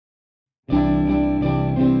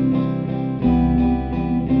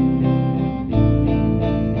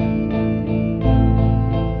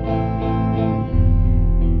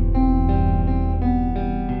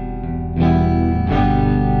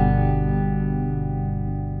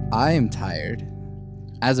I am tired,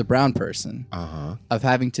 as a brown person, of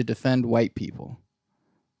having to defend white people.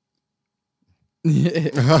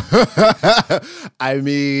 I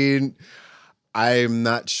mean, I'm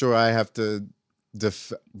not sure I have to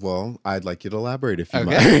well, I'd like you to elaborate if you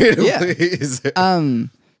might, please.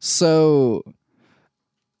 So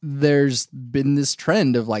there's been this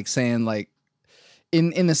trend of like saying like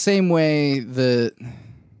in the same way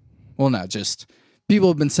just people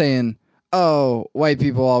have been saying, oh, white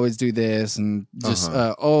people always do this, and just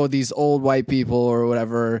these old white people or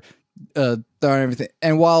whatever, throwing everything.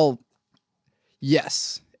 And while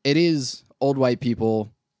yes, it is old white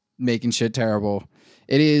people making shit terrible,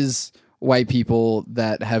 it is white people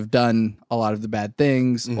that have done a lot of the bad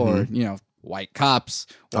things, or white cops,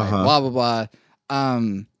 or blah blah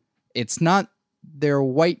blah. It's not their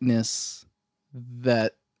whiteness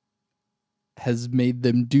that has made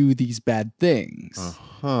them do these bad things.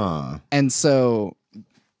 And so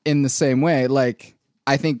in the same way, like,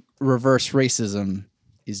 I think reverse racism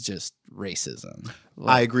is just racism.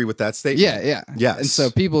 Like, I agree with that statement. Yeah. Yes. And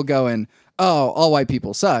so people going, oh, all white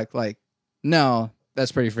people suck. Like, no,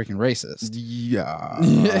 that's pretty freaking racist.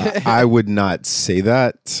 Yeah. I would not say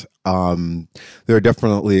that. There are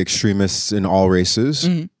definitely extremists in all races,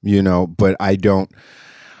 but I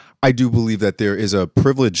do believe that there is a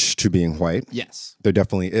privilege to being white. Yes. There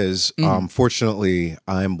definitely is. Fortunately,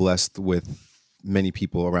 I'm blessed with many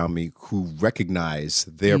people around me who recognize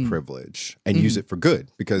their privilege and use it for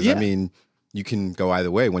good. Because, I mean, you can go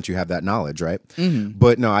either way once you have that knowledge, right?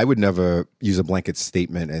 But no, I would never use a blanket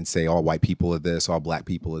statement and say all white people are this, all black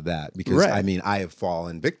people are that. Because, I mean, I have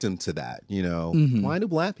fallen victim to that, Why do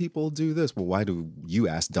black people do this? Well, why do you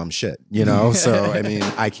ask dumb shit, So, I mean,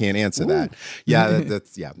 I can't answer that. Yeah,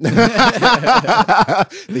 that's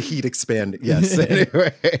the heat expanded, yes.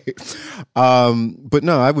 Anyway. But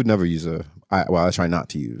no, I would never use I try not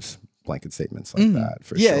to use blanket statements like that,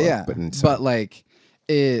 for sure. Yeah. But like,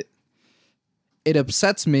 it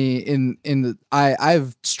upsets me in the I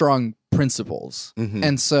have strong principles.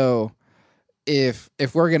 And so if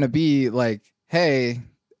we're gonna be like, hey,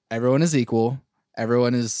 everyone is equal,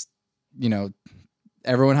 everyone is,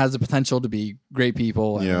 everyone has the potential to be great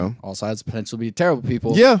people, and also has the potential to be terrible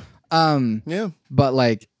people. But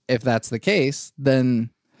like, if that's the case, then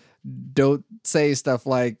don't say stuff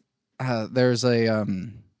like there's a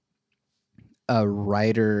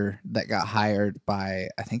writer that got hired by,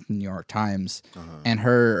 I think, the New York Times, and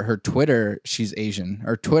her Twitter, she's Asian.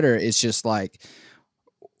 Her Twitter is just like,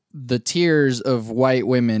 the tears of white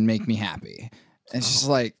women make me happy. And it's just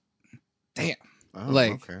like, damn.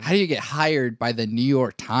 How do you get hired by the New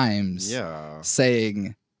York Times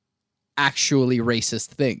saying actually racist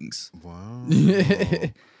things? Wow.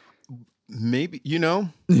 Maybe,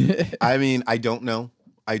 I mean, I don't know.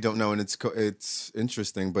 And it's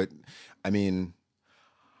interesting, but I mean,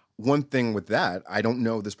 one thing with that, I don't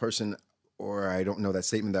know this person, or I don't know that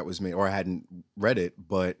statement that was made, or I hadn't read it,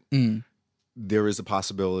 but there is a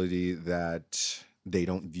possibility that they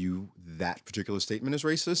don't view that particular statement as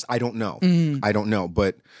racist. I don't know. I don't know.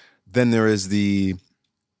 But then there is the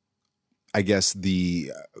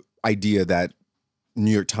idea that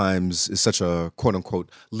New York Times is such a quote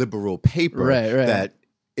unquote liberal paper that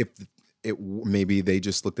if maybe they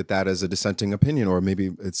just looked at that as a dissenting opinion, or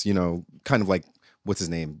maybe it's, kind of like, what's his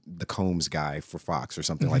name, the Combs guy for Fox or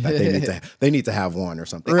something like that. They need to have one or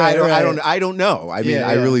something. I don't know. I mean,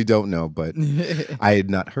 I really don't know, but I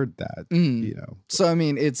had not heard that. So I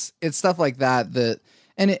mean, it's stuff like that,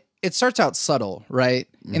 and it starts out subtle, right?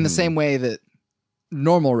 In the same way that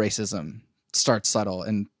normal racism starts subtle,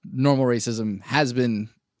 and normal racism has been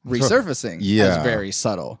resurfacing as very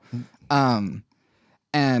subtle.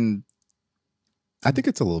 And I think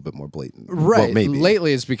it's a little bit more blatant. Right. Well, maybe.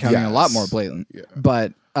 Lately it's becoming a lot more blatant. Yeah.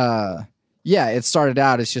 But it started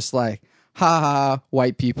out as just like, haha,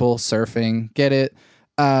 white people surfing, get it?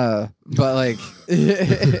 But like,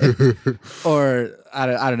 or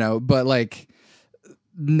I don't know, but like,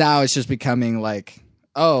 now it's just becoming like,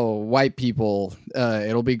 oh, white people,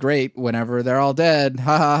 it'll be great whenever they're all dead,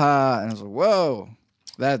 ha ha ha. And I was like, whoa,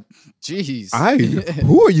 jeez.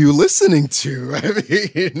 Who are you listening to? I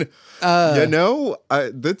mean,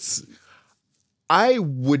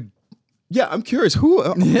 I'm curious, who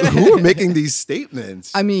are making these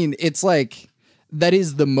statements? I mean, it's like, that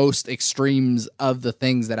is the most extremes of the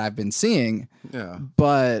things that I've been seeing. Yeah.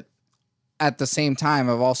 But at the same time,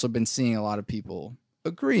 I've also been seeing a lot of people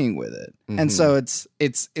agreeing with it. And so it's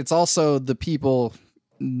also the people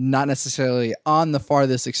not necessarily on the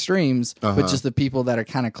farthest extremes, but just the people that are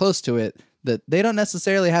kind of close to it, that they don't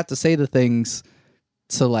necessarily have to say the things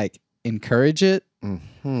to like encourage it.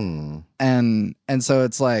 And so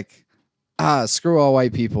it's like, screw all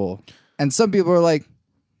white people. And some people are like,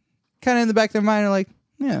 kind of in the back of their mind are like,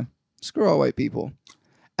 yeah, screw all white people.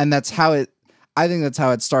 And that's how I think that's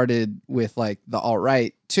how it started with like the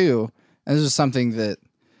alt-right too. And this is something that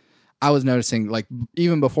I was noticing, like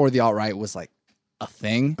even before the alt-right was like a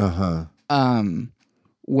thing.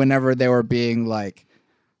 Whenever they were being like,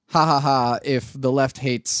 ha ha ha, if the left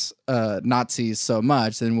hates Nazis so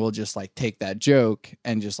much, then we'll just like take that joke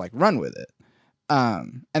and just like run with it.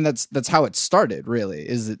 And that's how it started, really,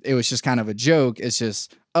 is it was just kind of a joke. It's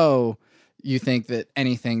just, oh, you think that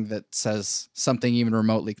anything that says something even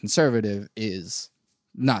remotely conservative is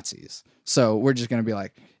Nazis. So we're just going to be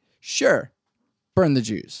like, sure, burn the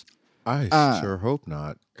Jews. I sure hope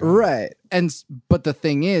not. Right. But the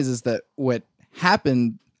thing is that what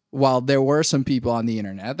happened, while there were some people on the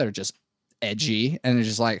internet that are just edgy and it's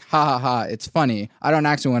just like, ha ha ha, it's funny. I don't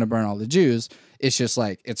actually want to burn all the Jews. It's just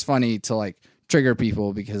like, it's funny to like trigger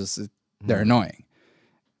people because they're annoying.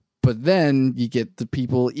 But then you get the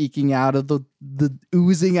people eking out of the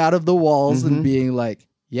oozing out of the walls and being like,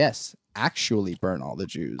 yes, actually burn all the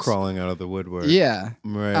Jews. Crawling out of the woodwork. Yeah.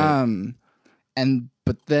 Right.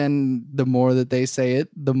 But then the more that they say it,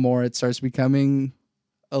 the more it starts becoming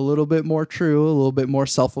a little bit more true, a little bit more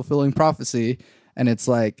self-fulfilling prophecy. And it's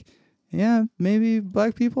like, yeah, maybe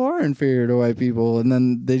black people are inferior to white people. And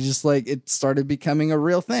then they just like, it started becoming a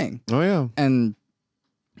real thing. Oh, yeah. And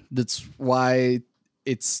that's why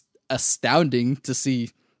it's astounding to see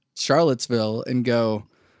Charlottesville and go,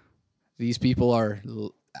 these people are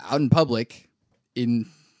out in public in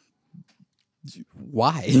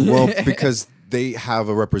why? Well, because they have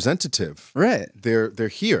a representative. Right. They're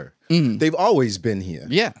here. They've always been here.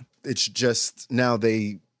 Yeah. It's just now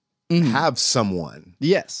they have someone.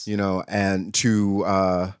 Yes. You know, and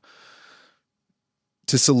to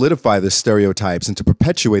solidify the stereotypes and to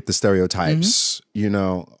perpetuate the stereotypes, you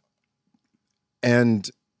know. And,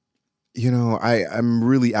 you know, I'm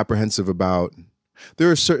really apprehensive about,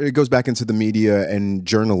 it goes back into the media and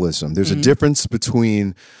journalism. There's a difference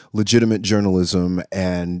between legitimate journalism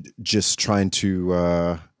and just trying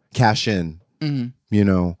to cash in. You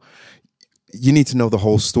know, you need to know the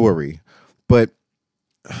whole story. But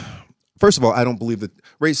first of all, I don't believe that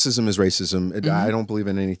racism is racism. I don't believe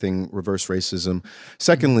in anything reverse racism.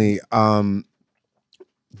 Secondly,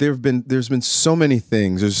 there's been so many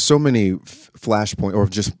things. There's so many flashpoints or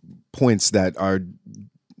just points that are,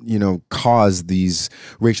 you know, cause these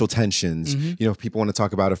racial tensions. You know, if people want to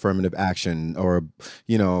talk about affirmative action or,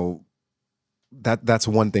 you know, that's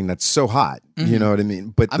one thing that's so hot. You know what I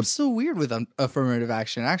mean? But I'm so weird with affirmative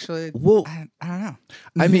action. Actually, well, I don't know.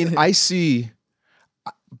 I mean, I see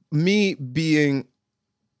me being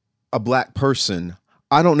a black person.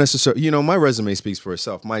 I don't necessarily, you know, my resume speaks for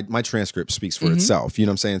itself. My transcript speaks for itself. You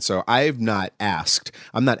know what I'm saying? So I'm not asked.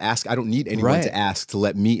 I don't need anyone to ask to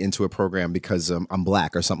let me into a program because I'm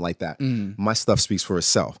black or something like that. My stuff speaks for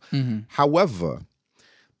itself. However,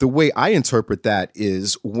 the way I interpret that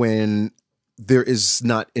is when there is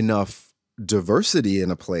not enough diversity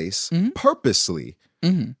in a place purposely,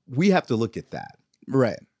 we have to look at that.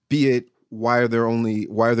 Right. Be it, why are there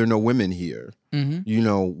no women here? You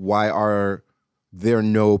know, why are there are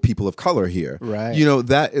no people of color here. Right. You know,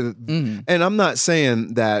 that, and I'm not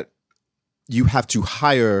saying that you have to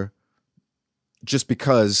hire just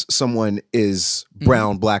because someone is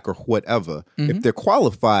brown, black, or whatever. If they're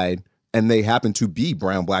qualified and they happen to be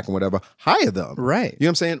brown, black, and whatever, hire them. Right. You know what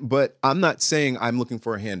I'm saying? But I'm not saying I'm looking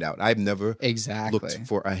for a handout. I've never exactly looked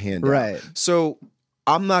for a handout. Right. So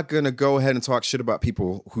I'm not going to go ahead and talk shit about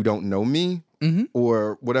people who don't know me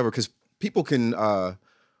or whatever, because people can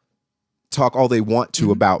talk all they want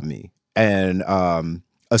to about me and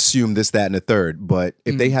assume this, that, and a third. But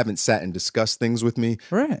if they haven't sat and discussed things with me,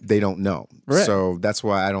 they don't know. Right. So that's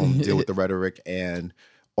why I don't deal with the rhetoric and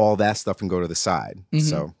all that stuff and go to the side.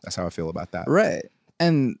 So that's how I feel about that. Right.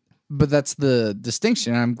 But that's the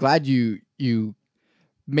distinction. I'm glad you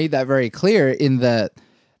made that very clear, in that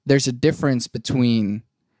there's a difference between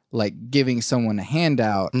like giving someone a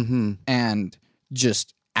handout and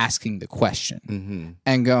just asking the question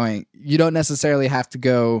and going, you don't necessarily have to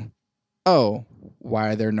go, oh, why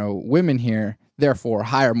are there no women here? Therefore,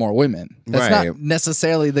 hire more women. That's not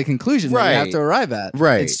necessarily the conclusion that you have to arrive at.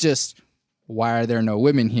 Right. It's just, why are there no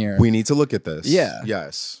women here? We need to look at this. Yeah.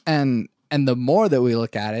 Yes. And the more that we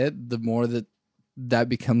look at it, the more that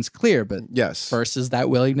becomes clear. But yes, first is that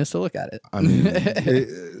willingness to look at it. I mean,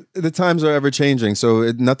 the times are ever changing,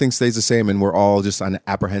 so nothing stays the same, and we're all just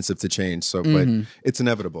apprehensive to change. So, but it's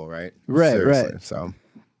inevitable, right? Right, Seriously. right. So,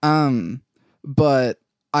 but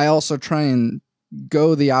I also try and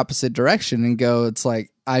go the opposite direction and go, it's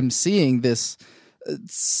like, I'm seeing this,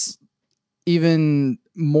 it's even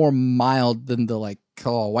more mild than the like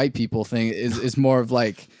call white people thing is more of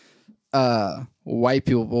like white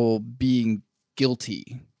people being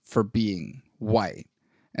guilty for being white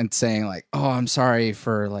and saying like, oh, I'm sorry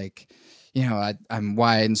for like, you know, I'm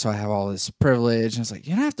white and so I have all this privilege. And it's like,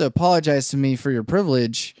 you don't have to apologize to me for your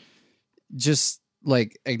privilege. Just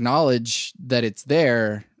like acknowledge that it's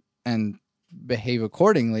there and behave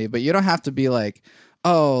accordingly. But you don't have to be like,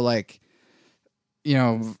 oh, like, you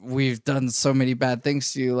know, we've done so many bad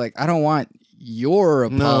things to you. Like, I don't want your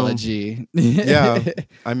apology. No. Yeah.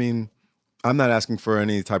 I mean, I'm not asking for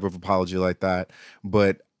any type of apology like that.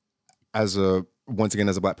 But once again,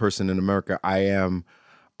 as a black person in America, I am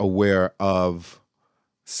aware of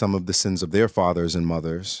some of the sins of their fathers and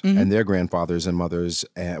mothers and their grandfathers and mothers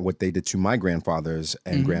and what they did to my grandfathers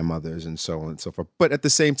and grandmothers and so on and so forth. But at the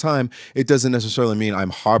same time, it doesn't necessarily mean I'm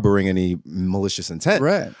harboring any malicious intent.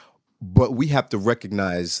 Right. But we have to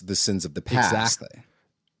recognize the sins of the past. Exactly.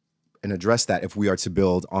 And address that if we are to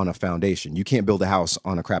build on a foundation. You can't build a house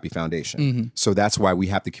on a crappy foundation. So that's why we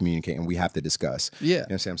have to communicate and we have to discuss. Yeah. You know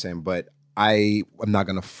what I'm saying? But I am not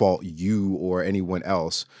going to fault you or anyone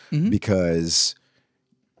else because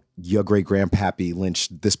your great grandpappy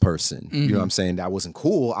lynched this person. You know what I'm saying? That wasn't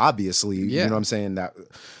cool, obviously. Yeah. You know what I'm saying?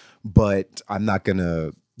 But I'm not going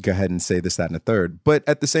to go ahead and say this, that, and the third. But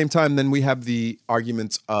at the same time, then we have the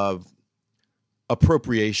arguments of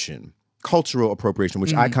appropriation, cultural appropriation,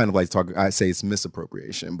 which I kind of like to talk, I say it's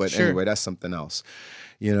misappropriation. But anyway, that's something else.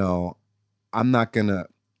 You know, I'm not going to,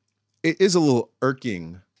 it is a little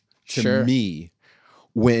irking to me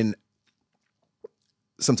when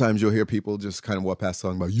sometimes you'll hear people just kind of walk past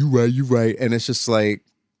talking about you right. And it's just like,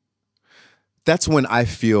 that's when I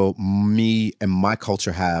feel me and my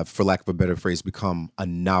culture have, for lack of a better phrase, become a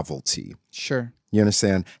novelty. Sure. You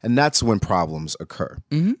understand? And that's when problems occur.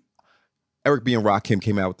 Eric B. and Rakim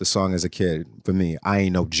came out with the song as a kid. For me, I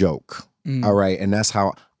ain't no joke. All right. And that's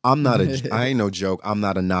how I ain't no joke. I'm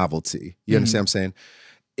not a novelty. You understand what I'm saying?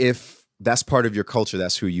 If that's part of your culture,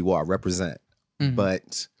 that's who you are, represent.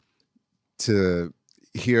 But to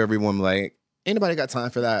hear everyone like, ain't nobody got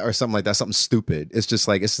time for that or something like that, something stupid. It's just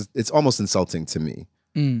like, it's almost insulting to me,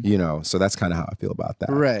 you know? So that's kind of how I feel about that.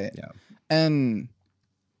 Right. Yeah. And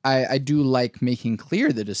I do like making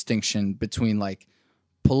clear the distinction between like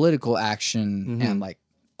political action and like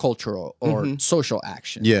cultural or social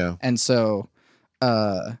action. Yeah. And so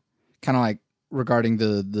kind of like regarding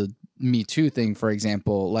the Me Too thing, for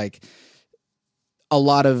example, like a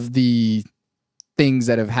lot of the things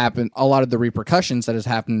that have happened, a lot of the repercussions that has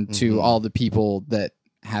happened to all the people that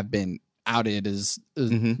have been outed as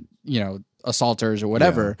you know, assaulters or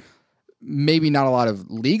whatever, maybe not a lot of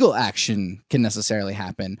legal action can necessarily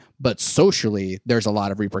happen, but socially there's a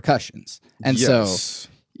lot of repercussions. And so,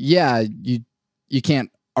 yeah, you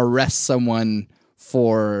can't arrest someone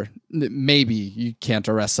for, maybe you can't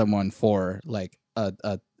arrest someone for like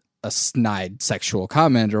a snide sexual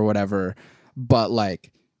comment or whatever, but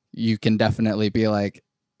like you can definitely be like,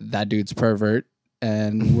 that dude's pervert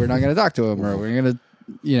and we're not going to talk to him, or we're going to,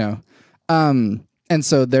 you know. And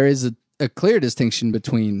so there is a clear distinction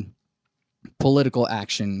between political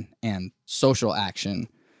action and social action.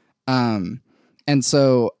 And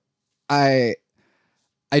so I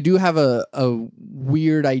do have a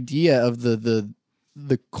weird idea of the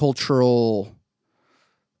cultural,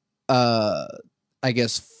 I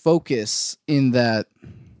guess, focus, in that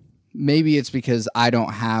maybe it's because I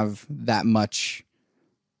don't have that much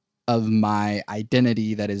of my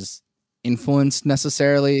identity that is influenced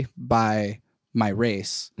necessarily by my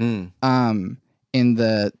race. In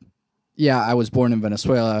the, I was born in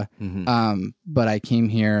Venezuela, but I came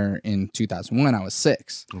here in 2001. I was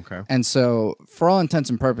 6. Okay. And so for all intents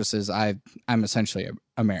and purposes, I'm essentially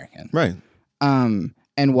American. Right. And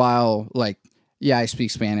while like, I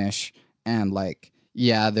speak Spanish, and like,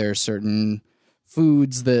 there are certain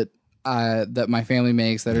foods that my family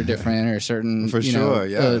makes that are different, or certain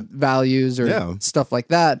values or stuff like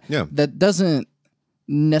that. Yeah. That doesn't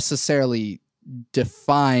necessarily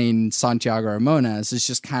define Santiago Ramones. It's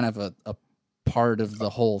just kind of a part of the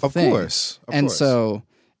whole thing. Of course. So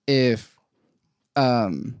if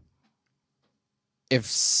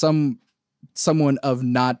someone of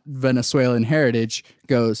not Venezuelan heritage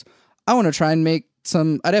goes, I want to try and make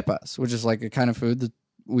some arepas, which is like a kind of food that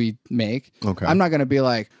we make. Okay. I'm not going to be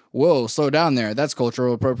like, whoa, slow down there. That's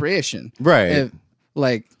cultural appropriation. Right.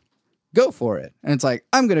 Like, go for it. And it's like,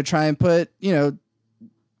 I'm going to try and put, you know,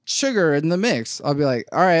 sugar in the mix. I'll be like,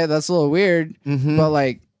 all right, that's a little weird, but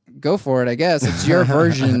like, go for it, I guess. It's your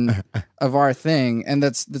version of our thing. And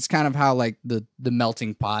that's kind of how like the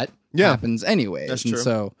melting pot happens anyways. That's and true.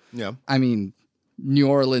 So, I mean, New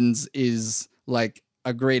Orleans is like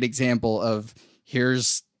a great example of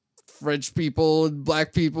here's French people and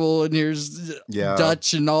black people and here's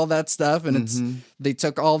Dutch and all that stuff. And they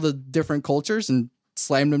took all the different cultures and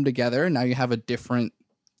slammed them together. And now you have a different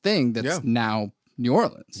thing that's now New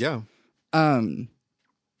Orleans. Yeah. And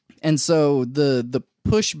so the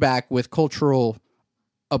pushback with cultural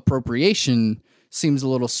appropriation seems a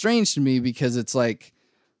little strange to me because it's like,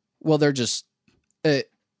 well, they're just,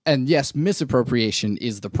 and yes, misappropriation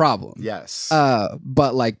is the problem. Yes.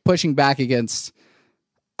 But like pushing back against,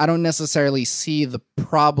 I don't necessarily see the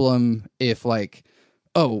problem if like,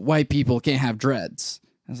 oh, white people can't have dreads.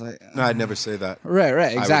 I was like, no, I'd never say that.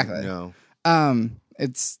 Right, exactly. No.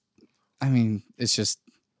 It's just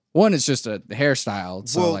one, it's just a hairstyle.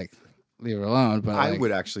 So like, leave it alone. But I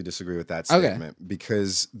would actually disagree with that statement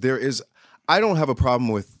because I don't have a problem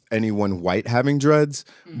with anyone white having dreads,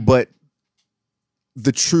 but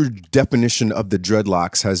the true definition of the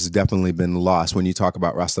dreadlocks has definitely been lost when you talk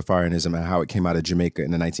about Rastafarianism and how it came out of Jamaica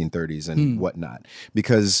in the 1930s and whatnot.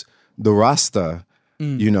 Because the Rasta,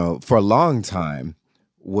 you know, for a long time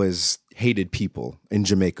was hated people in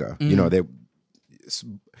Jamaica. You know,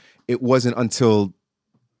 it wasn't until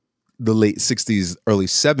the late 60s, early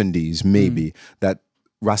 70s, maybe, that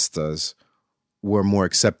Rastas were more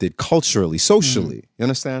accepted culturally, socially. You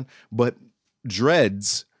understand? But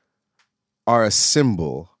dreads are a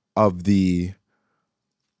symbol of the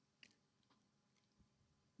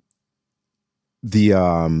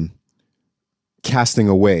casting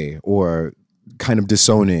away or kind of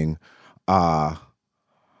disowning,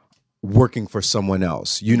 working for someone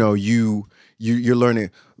else. You know, you're learning.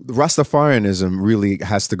 Rastafarianism really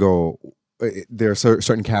has to go. There are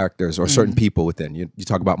certain characters or certain people within. You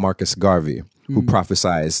talk about Marcus Garvey, who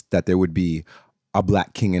prophesized that there would be a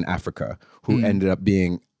black king in Africa, who ended up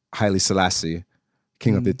being Haile Selassie,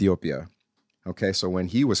 king of Ethiopia. Okay, so when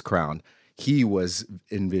he was crowned, he was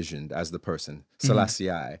envisioned as the person.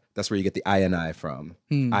 Selassie I. That's where you get the I from.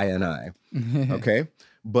 I. Okay?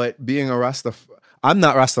 But being a I'm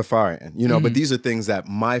not Rastafarian, you know, but these are things that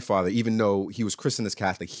my father, even though he was christened as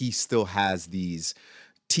Catholic, he still has these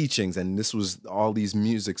teachings, and this was all these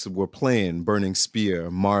musics were playing, Burning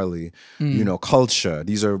Spear, Marley, you know, Culture.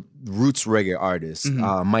 These are roots reggae artists,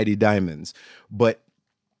 Mighty Diamonds. But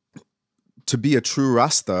to be a true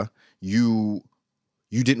Rasta, you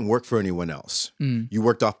didn't work for anyone else. You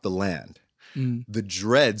worked off the land. The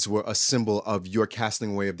dreads were a symbol of your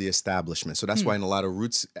casting away of the establishment. So that's why in a lot of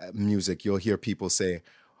roots music, you'll hear people say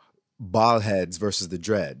bald heads versus the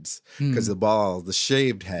dreads. Because the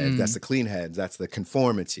shaved head, that's the clean heads, that's the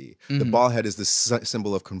conformity. The bald head is the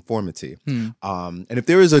symbol of conformity. And if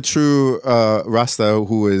there is a true Rasta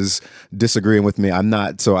who is disagreeing with me, I'm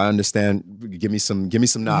not. So I understand. Give me some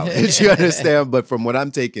knowledge. You understand? But from what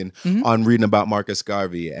I'm taking on reading about Marcus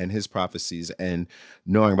Garvey and his prophecies and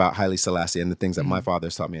knowing about Haile Selassie and the things that my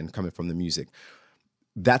father's taught me and coming from the music,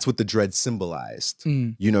 that's what the dread symbolized.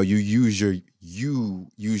 You know, you use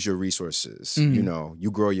your resources. You know, you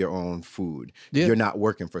grow your own food. You're not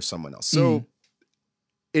working for someone else. So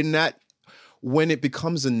in that, when it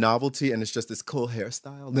becomes a novelty and it's just this cool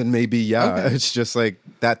hairstyle, then maybe it's just like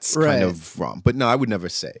that's kind of wrong. But no, I would never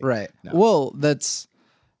say. Right. No. Well, that's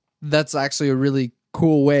actually a really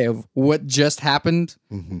cool way of what just happened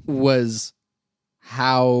was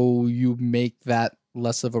how you make that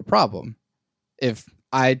less of a problem. If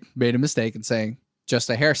I made a mistake in saying just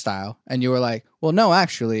a hairstyle, and you were like, well, no,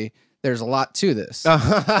 actually, there's a lot to this.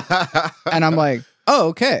 And I'm like, oh,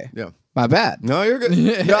 okay. Yeah. My bad. No, you're good.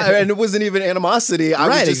 No, and it wasn't even animosity. I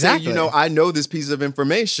was just saying, you know, I know this piece of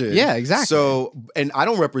information. Yeah, exactly. So, and I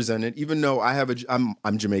don't represent it, even though I have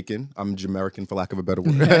I'm Jamaican. I'm Jamaican, for lack of a better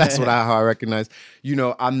word. That's how I recognize. You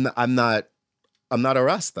know, I'm not a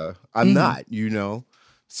Rasta. I'm not, you know.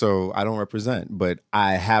 So I don't represent, but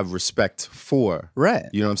I have respect for. Right.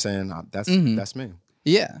 You know what I'm saying? That's me.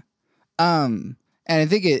 Yeah. And I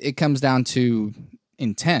think it comes down to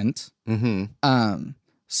intent.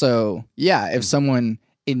 So yeah, if someone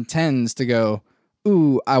intends to go,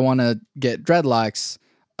 ooh, I want to get dreadlocks,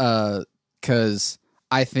 because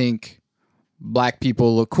I think black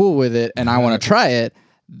people look cool with it, and I want to try it.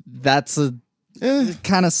 That's a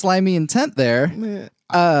kind of slimy intent there.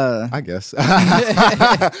 I guess. You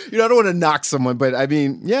know, I don't want to knock someone, but I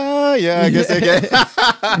mean, yeah, I guess I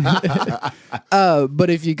can. But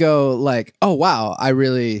if you go like, oh wow, I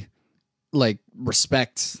really like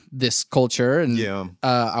respect this culture, and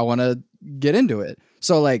I want to get into it.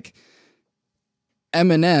 So like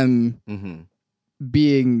Eminem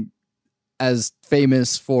being as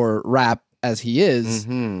famous for rap as he is,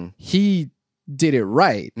 he did it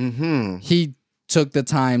right. He took the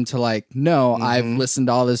time to like, no, I've listened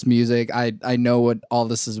to all this music. I know what all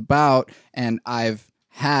this is about, and I've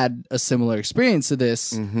had a similar experience to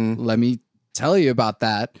this. Let me tell you about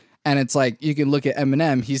that. And it's like, you can look at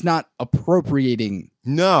Eminem. He's not appropriating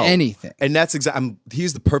anything. And that's exactly,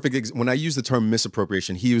 he's the perfect, when I use the term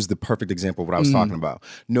misappropriation, he was the perfect example of what I was talking about.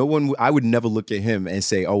 No one, I would never look at him and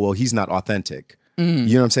say, oh, well, he's not authentic. You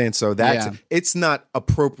know what I'm saying? So that's, it's not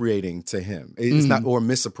appropriating to him. It's not, or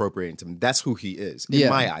misappropriating to him. That's who he is in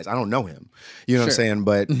my eyes. I don't know him. You know what I'm saying?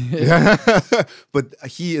 But, but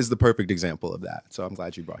he is the perfect example of that. So I'm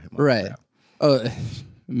glad you brought him up. Right.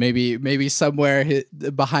 Maybe somewhere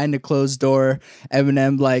behind a closed door,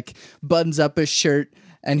 Eminem like buttons up his shirt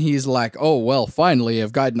and he's like, "Oh well, finally,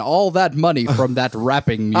 I've gotten all that money from that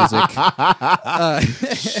rapping music."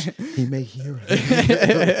 He may hear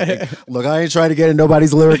it. Look, I ain't trying to get in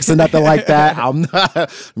nobody's lyrics or nothing like that. I'm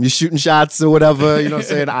just shooting shots or whatever. You know what I'm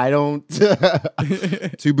saying? I don't.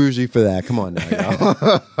 Too bougie for that. Come on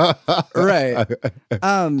now, right?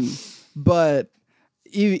 But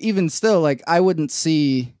even still, like, I wouldn't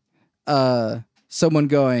see someone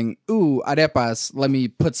going, "Ooh, arepas, let me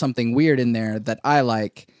put something weird in there that I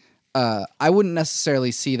like." I wouldn't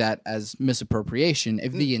necessarily see that as misappropriation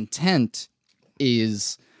if the intent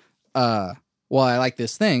is, well, I like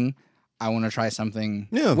this thing, I want to try something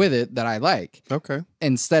with it that I like. Okay.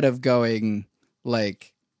 Instead of going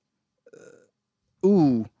like,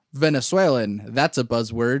 "Ooh, Venezuelan, that's a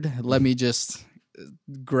buzzword. Let me just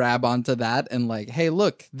grab onto that and like, hey,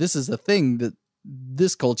 look, this is a thing that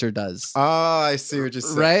this culture does." Oh, I see what you're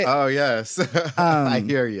saying. Right? Oh, yes. I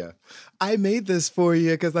hear you. I made this for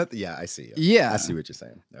you because that. Yeah, I see you. Yeah, I see what you're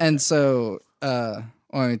saying. Okay. And so, I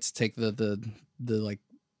wanted to take the like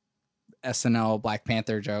SNL Black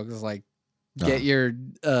Panther jokes, like, get your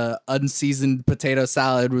unseasoned potato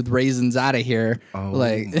salad with raisins out of here. Oh.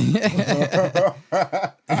 Like,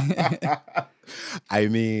 I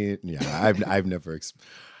mean, yeah, I've never. It's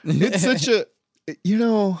such a, you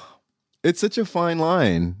know, it's such a fine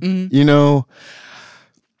line, you know.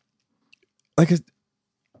 Like,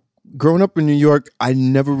 growing up in New York, I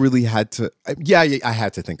never really had to. I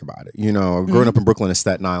had to think about it. You know, growing up in Brooklyn and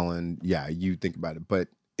Staten Island, you think about it, but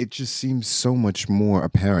it just seems so much more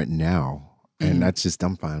apparent now. And that's just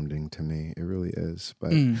dumbfounding to me. It really is.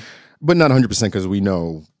 But not 100% because we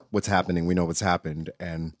know what's happening. We know what's happened.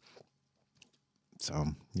 And so,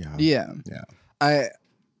 yeah.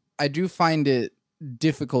 I do find it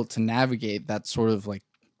difficult to navigate that sort of like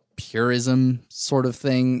purism sort of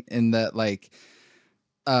thing, in that like,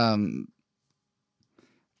 I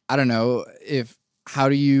don't know, how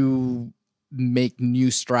do you make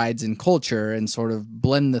new strides in culture and sort of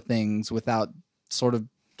blend the things without sort of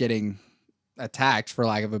getting attacked, for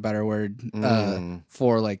lack of a better word,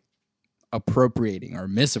 for like appropriating or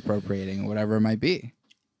misappropriating, whatever it might be.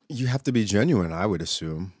 You have to be genuine, I would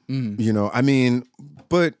assume. You know, I mean,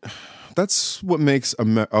 but that's what makes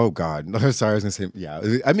oh God, sorry, I was gonna say,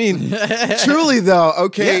 yeah. I mean, truly though,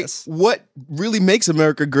 okay, what really makes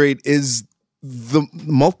America great is the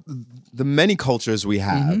many cultures we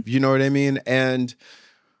have. You know what I mean? And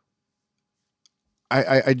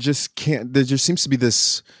I just can't. There just seems to be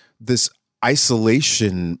this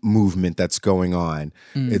isolation movement that's going on.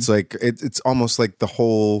 It's like it's almost like the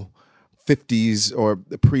whole 50s or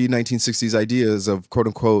pre-1960s ideas of quote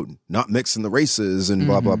unquote not mixing the races and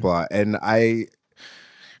blah blah blah. And I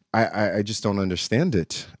just don't understand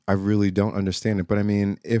it. I really don't understand it. But I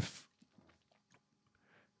mean,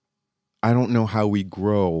 I don't know how we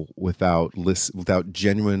grow without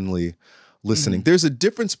genuinely listening. There's a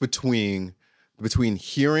difference between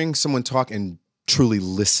hearing someone talk and truly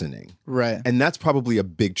listening. Right. And that's probably a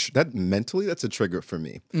big, mentally, that's a trigger for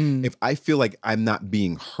me. If I feel like I'm not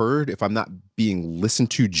being heard, if I'm not being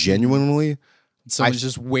listened to genuinely. Someone's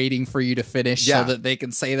just waiting for you to finish so that they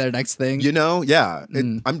can say their next thing. You know? Yeah.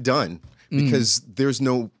 I'm done. Because there's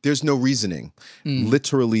no reasoning.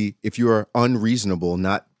 Literally, if you are unreasonable,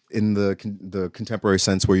 not in the contemporary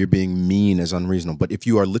sense where you're being mean as unreasonable, but if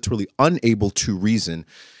you are literally unable to reason,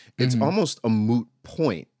 it's almost a moot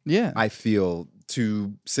point. Yeah, I feel,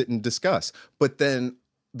 to sit and discuss. But then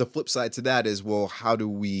the flip side to that is, well, how do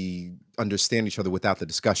we understand each other without the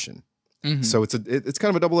discussion? So it's kind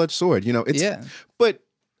of a double-edged sword, you know. But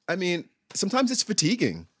I mean, sometimes it's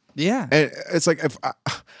fatiguing. Yeah, and it's like if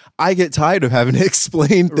I get tired of having to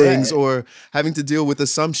explain things or having to deal with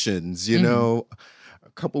assumptions. You know, a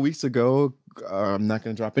couple weeks ago, I'm not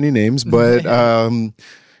going to drop any names, but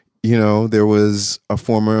you know, there was a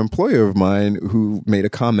former employer of mine who made a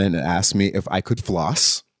comment and asked me if I could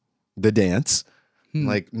floss the dance.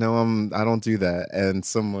 Like, no, I don't do that. And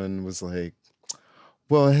someone was like,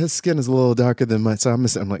 well, his skin is a little darker than mine. So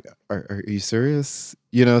I'm like, are you serious?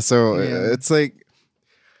 You know, so it's like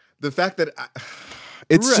the fact that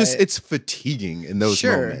it's just, it's fatiguing in those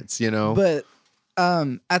moments, you know? But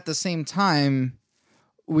at the same time,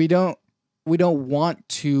 we don't want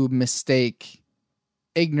to mistake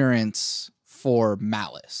ignorance for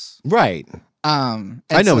malice. Right.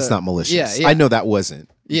 I know it's not malicious. I know that wasn't.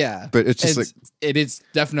 Yeah. But it's just like, it is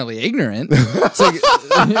definitely ignorant. It's like,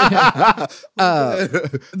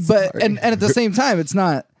 but and at the same time, it's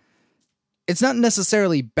not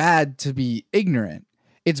necessarily bad to be ignorant.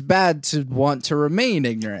 It's bad to want to remain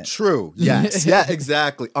ignorant. True. Yes. Yeah,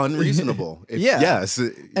 exactly. Unreasonable. Yes.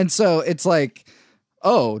 And so it's like,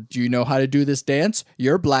 oh, do you know how to do this dance?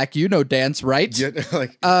 You're black, you know dance, right? Yeah,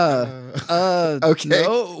 like, okay.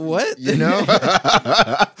 No, what? You know?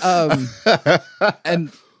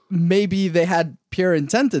 And maybe they had pure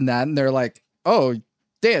intent in that, and they're like, oh,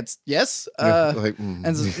 dance, yes?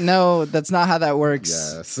 And so, no, that's not how that works.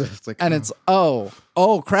 Yes. It's like, and it's, oh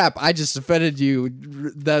crap, I just offended you.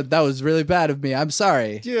 That was really bad of me. I'm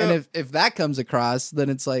sorry. Yeah. And if that comes across, then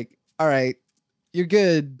it's like, all right, you're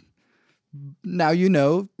good. Now you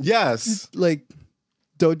know. Yes. Like,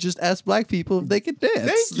 don't just ask black people if they can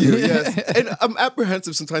dance. Thank you. Yes. And I'm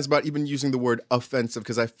apprehensive sometimes about even using the word offensive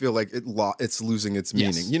because I feel like it's losing its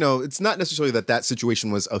meaning. Yes. You know, it's not necessarily that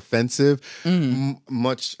situation was offensive,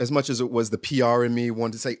 much as it was the PR in me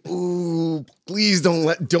wanted to say, "Ooh, please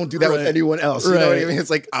don't do that with anyone else." You know what I mean? It's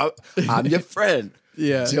like I'm your friend.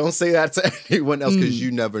 Yeah. Don't say that to anyone else because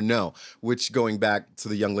you never know. Which, going back to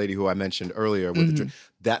the young lady who I mentioned earlier with the drink,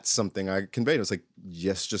 that's something I conveyed. It was like,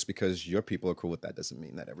 yes, just because your people are cool with that doesn't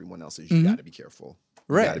mean that everyone else is. You got to be careful.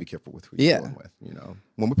 You got to be careful with who you're dealing with. You know,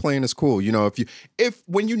 when we're playing, it's cool. You know,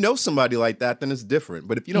 when you know somebody like that, then it's different.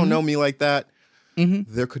 But if you don't know me like that,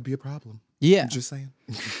 there could be a problem. Yeah, just saying.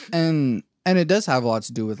 and it does have a lot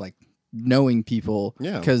to do with like knowing people.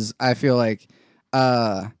 Yeah, because I feel like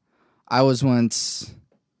I was once,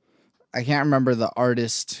 I can't remember the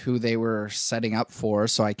artist who they were setting up for,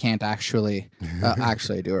 so I can't actually,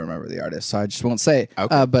 actually I do remember the artist, so I just won't say.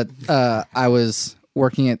 Okay. But I was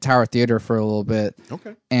working at Tower Theater for a little bit.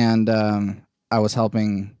 Okay. And I was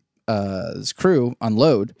helping this crew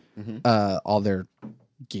unload all their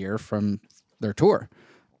gear from their tour.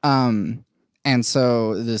 And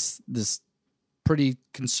so this pretty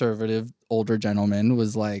conservative older gentleman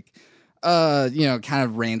was like, kind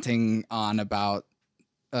of ranting on about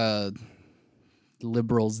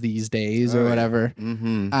liberals these days or whatever.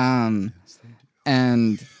 And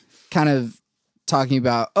kind of talking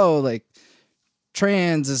about, like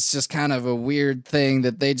trans is just kind of a weird thing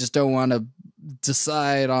that they just don't want to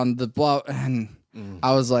decide on the blah. And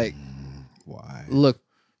I was like, why? Look,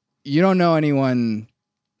 you don't know anyone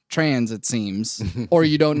trans, it seems, or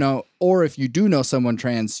you don't know, or if you do know someone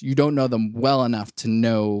trans, you don't know them well enough to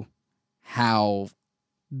know how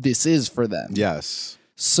this is for them. Yes.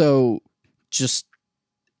 So just,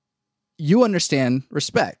 you understand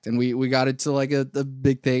respect. And we got into like a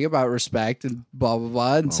big thing about respect and blah, blah,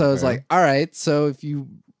 blah. And so I was like, all right, so if you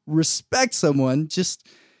respect someone, just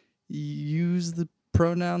use the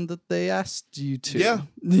pronoun that they asked you to. Yeah.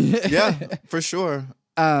 Yeah, for sure.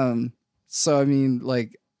 So I mean,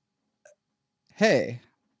 like, hey,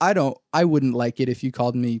 I wouldn't like it if you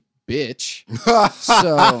called me bitch.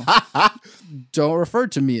 So don't refer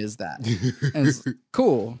to me as that. And it's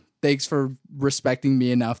cool. Thanks for respecting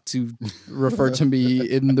me enough to refer to me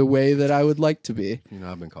in the way that I would like to be. You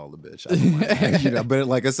know, I've been called a bitch. I don't mind. But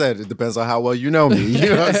like I said, it depends on how well you know me. You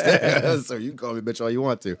know what I'm saying? So you can call me bitch all you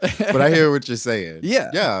want to. But I hear what you're saying.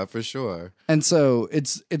 Yeah. Yeah, for sure. And so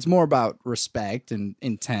it's more about respect and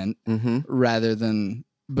intent rather than,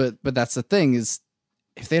 but that's the thing is,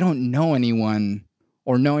 if they don't know anyone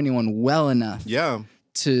or know anyone well enough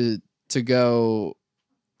to go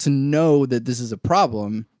to know that this is a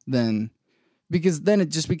problem, then because then it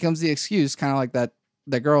just becomes the excuse, kind of like that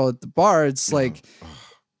girl at the bar. It's like,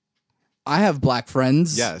 I have black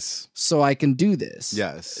friends, yes, so I can do this.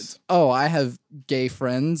 Yes. I have gay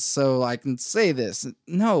friends, so I can say this.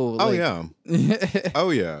 No. Oh yeah. Oh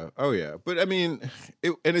yeah. But I mean,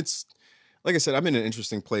 it's like I said, I'm in an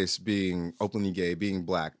interesting place being openly gay, being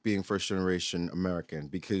black, being first generation American,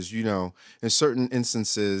 because, you know, in certain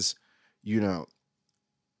instances, you know,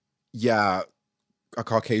 yeah, a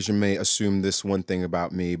Caucasian may assume this one thing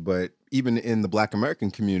about me, but even in the Black American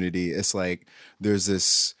community, it's like there's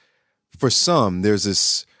this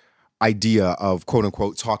idea of quote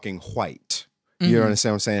unquote talking white. You know what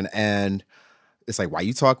I'm saying? And it's like, why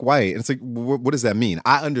you talk white? And it's like, what does that mean?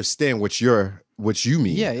 I understand what you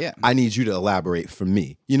mean. Yeah. I need you to elaborate for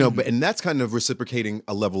me. You know, and that's kind of reciprocating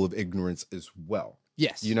a level of ignorance as well.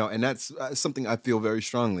 Yes. You know, and that's something I feel very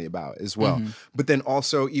strongly about as well. But then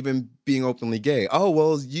also even being openly gay. Oh,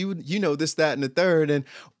 well, you know this, that, and the third. And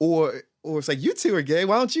or it's like, you two are gay.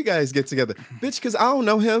 Why don't you guys get together? Bitch, because I don't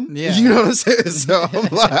know him. Yeah. You know what I'm saying? So I'm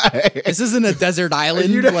like... This isn't a desert island.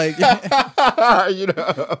 You know, like, you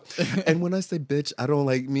know. And when I say bitch, I don't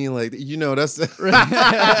like mean like, you know, that's... you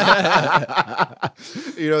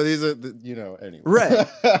know, these are, you know, anyway. Right.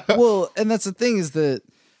 Well, and that's the thing is that,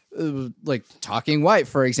 like, talking white,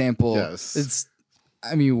 for example. Yes. It's,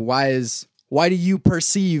 I mean, why do you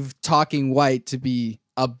perceive talking white to be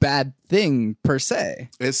a bad thing per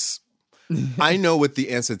se? I know what the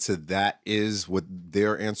answer to that is, what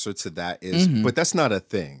their answer to that is, but that's not a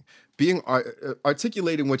thing. Being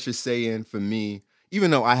articulating what you're saying for me, even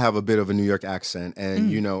though I have a bit of a New York accent and,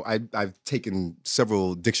 you know, I've taken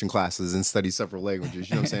several diction classes and studied several languages,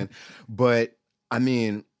 you know what I'm saying? But I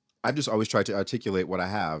mean, I've just always tried to articulate what I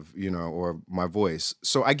have, you know, or my voice.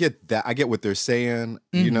 So I get that. I get what they're saying,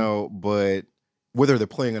 you know, but whether they're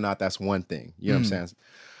playing or not, that's one thing. You know what I'm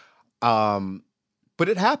saying? But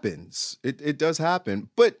it happens. It does happen.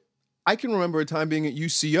 But I can remember a time being at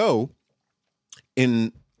UCO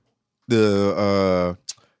in the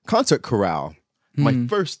concert chorale, my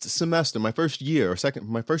first semester, my first year,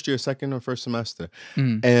 second or first semester.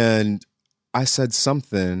 And I said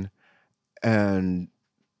something, and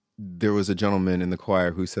there was a gentleman in the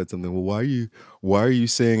choir who said something. Well, why are you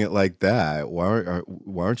saying it like that? Why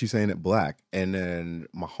aren't you saying it black? And then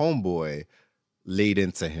my homeboy laid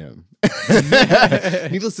into him.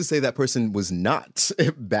 Needless to say, that person was not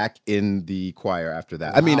back in the choir after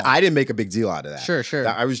that. Wow. I mean, I didn't make a big deal out of that. Sure.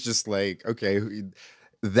 I was just like, okay,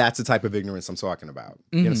 that's the type of ignorance I'm talking about.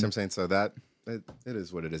 You know what I'm saying? So that it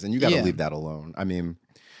is what it is, and you got to leave that alone. I mean,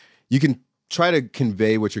 you can try to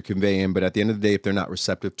convey what you're conveying, but at the end of the day, if they're not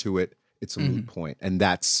receptive to it, it's a moot point, and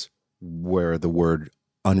that's where the word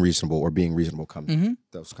unreasonable or being reasonable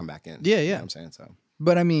those come back in. Yeah. You know what I'm saying? So,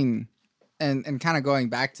 but I mean, and kind of going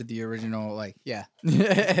back to the original, like,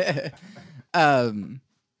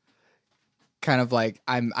 kind of like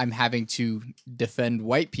I'm having to defend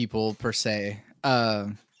white people per se.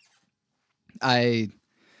 I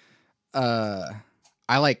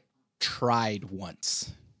like tried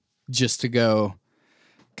once just to go,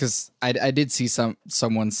 because I did see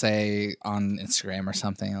someone say on Instagram or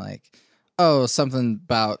something like, oh, something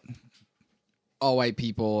about all white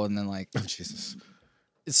people, and then like, oh Jesus.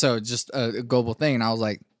 So just a global thing. And I was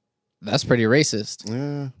like, that's pretty racist.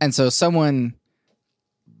 Yeah. And so someone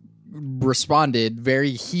responded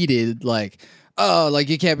very heated, like, oh, like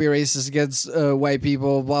you can't be racist against white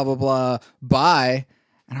people, blah, blah, blah, bye.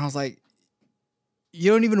 And I was like,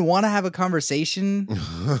 you don't even want to have a conversation?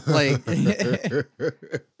 Like,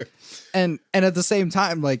 and at the same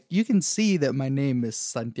time, like, you can see that my name is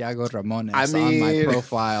Santiago Ramones on my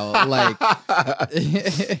profile. Like,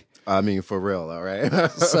 I mean, for real, all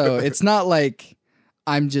right? So it's not like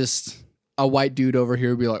I'm just a white dude over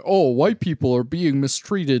here be like, oh, white people are being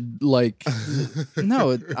mistreated. Like,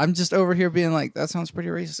 no, I'm just over here being like, that sounds pretty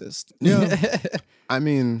racist. Yeah. I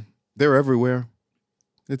mean, they're everywhere.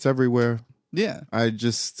 It's everywhere. Yeah. I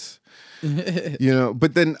just, you know,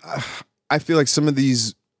 but then I feel like some of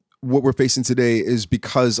these, what we're facing today is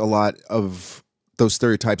because a lot of those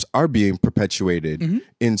stereotypes are being perpetuated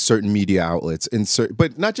in certain media outlets,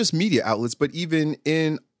 but not just media outlets, but even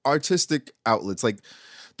in artistic outlets, like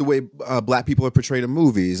the way black people are portrayed in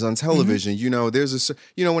movies, on television. You know,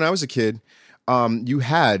 when I was a kid, you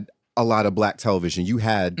had a lot of black television. You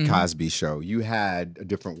had Cosby Show. You had A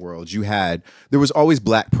Different World. There was always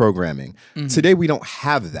black programming. Today, we don't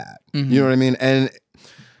have that. You know what I mean? And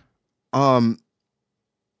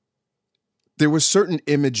there were certain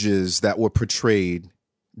images that were portrayed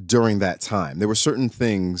during that time. There were certain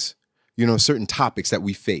things, you know, certain topics that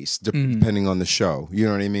we faced depending on the show. You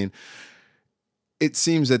know what I mean? It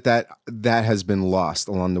seems that has been lost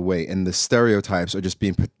along the way, and the stereotypes are just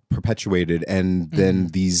being perpetuated, and then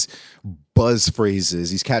these buzz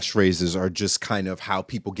phrases, these catchphrases are just kind of how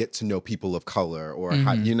people get to know people of color, or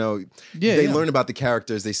how, you know, they learn about the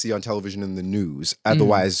characters they see on television and the news.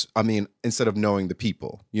 Otherwise, I mean, instead of knowing the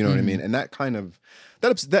people, you know what I mean? And that kind of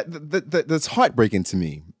that's heartbreaking to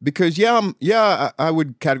me, because I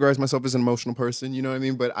would categorize myself as an emotional person, you know what I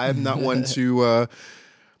mean? But I am not one to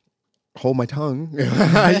hold my tongue, you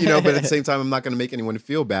know, but at the same time, I'm not going to make anyone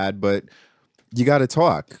feel bad, but you got to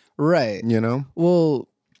talk. Right. You know? Well,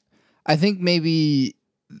 I think maybe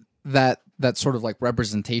that that sort of like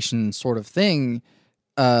representation sort of thing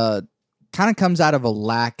kind of comes out of a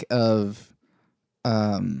lack of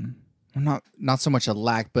not so much a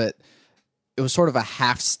lack, but it was sort of a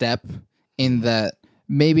half step in that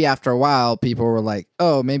maybe after a while people were like,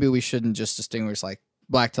 oh, maybe we shouldn't just distinguish like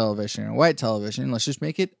black television and white television. Let's just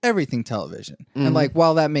make it everything television. Mm-hmm. And like,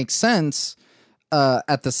 while that makes sense,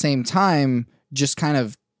 at the same time, just kind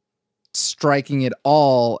of striking it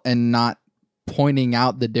all and not pointing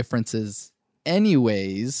out the differences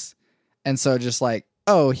anyways. And so just like,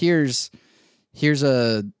 oh, here's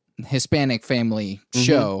a Hispanic family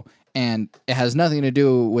show, and it has nothing to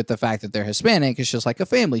do with the fact that they're Hispanic. It's just like a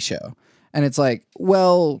family show. And it's like,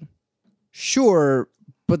 well, sure,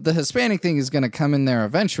 but the Hispanic thing is going to come in there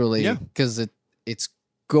eventually because it's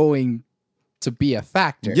going to be a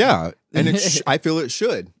factor. Yeah, and I feel it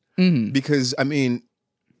should. Because, I mean,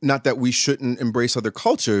 not that we shouldn't embrace other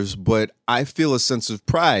cultures, but I feel a sense of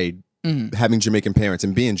pride having Jamaican parents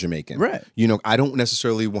and being Jamaican. Right. You know, I don't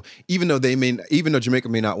necessarily want, even though Jamaica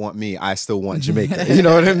may not want me, I still want Jamaica. You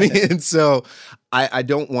know what I mean? And so I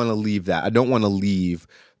don't want to leave that. I don't want to leave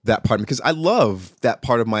that part because I love that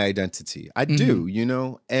part of my identity. I do, you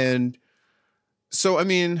know? And so, I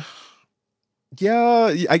mean,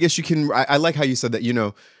 yeah, I guess you can, I like how you said that, you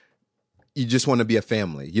know, you just want to be a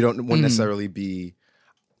family. You don't want to necessarily be,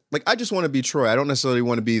 like, I just want to be Troy. I don't necessarily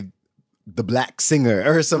want to be the black singer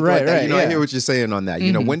or something like that. You know, I hear what you're saying on that.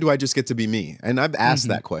 You know, when do I just get to be me? And I've asked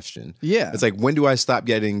that question. Yeah. It's like, when do I stop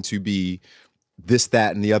getting to be this,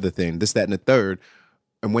 that, and the other thing, this, that, and the third?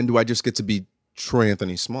 And when do I just get to be Troy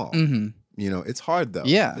Anthony Small? You know, it's hard though.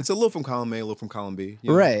 Yeah. It's a little from column A, a little from column B.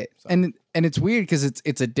 You know? Right. So. And it's weird because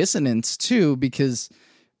it's a dissonance too, because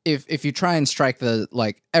if you try and strike the,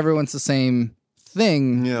 like, everyone's the same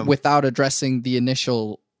thing without addressing the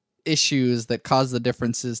initial issues that cause the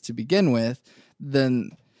differences to begin with,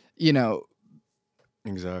 then, you know,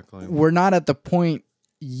 exactly, we're not at the point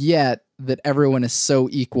yet that everyone is so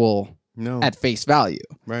equal at face value.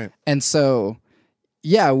 Right. And so,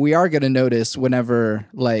 yeah, we are going to notice whenever,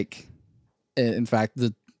 like, in fact,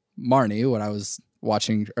 the Marnie, what I was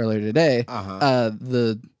watching earlier today,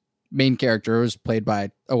 the main character was played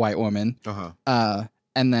by a white woman. And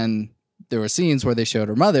then there were scenes where they showed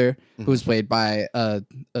her mother, who was played by I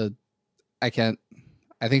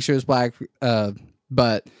think she was black,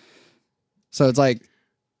 but so it's like,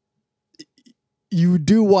 you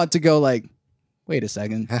do want to go like, wait a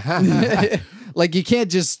second. Like, you can't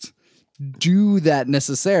just do that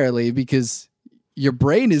necessarily because your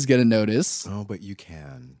brain is going to notice. Oh, but you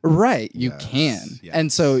can. Right. You can. Yes.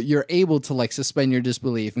 And so you're able to like suspend your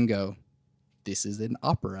disbelief and go, this is an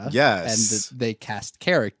opera. Yes. And they cast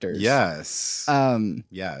characters. Yes.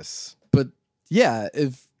 Yes. But yeah,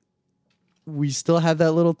 if we still have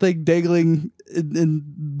that little thing dangling in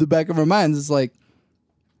the back of our minds, it's like,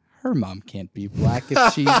 her mom can't be black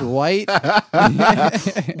if she's white.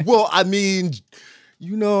 Well, I mean,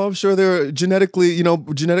 you know, I'm sure there are genetic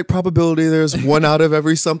probability. There's one out of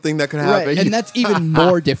every something that could happen. Right. And that's even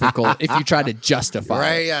more difficult if you try to justify it.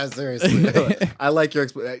 Right, yeah, seriously. I like your,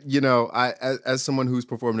 you know, as someone who's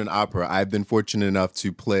performed in opera, I've been fortunate enough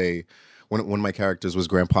to play, one of my characters was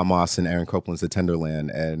Grandpa Moss in Aaron Copland's The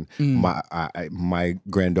Tenderland, and my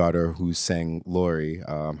granddaughter who sang Laurie,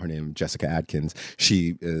 her name Jessica Adkins,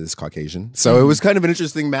 she is Caucasian, so it was kind of an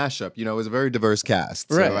interesting mashup. You know, it was a very diverse cast.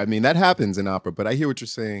 Right. So I mean, that happens in opera, but I hear what you're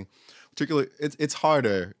saying. Particularly, it's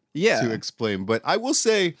harder to explain. But I will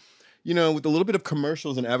say, you know, with a little bit of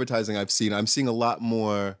commercials and advertising I'm seeing a lot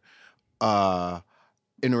more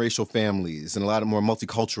interracial families and a lot of more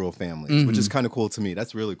multicultural families, which is kind of cool to me.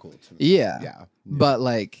 That's really cool to me. Yeah. But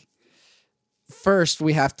like, first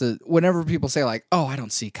we have to, whenever people say like, oh, I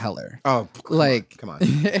don't see color. Oh, come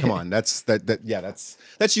on. That's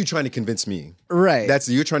you trying to convince me. Right.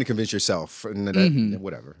 You're trying to convince yourself and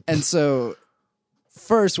whatever. And so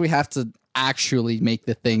first we have to actually make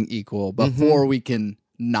the thing equal before we can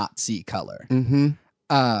not see color.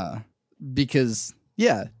 Because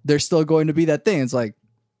there's still going to be that thing. It's like,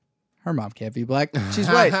 her mom can't be black. She's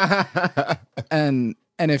white. and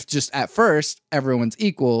if just at first everyone's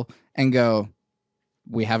equal and go,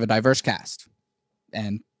 we have a diverse cast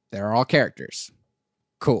and they're all characters.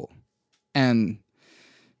 Cool. But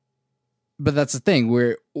that's the thing.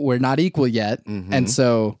 We're not equal yet. And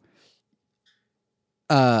so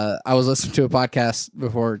I was listening to a podcast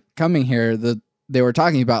before coming here that they were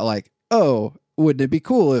talking about like, oh, wouldn't it be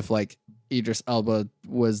cool if like Idris Elba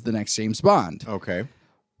was the next James Bond? Okay.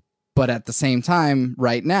 But at the same time,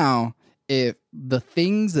 right now, if the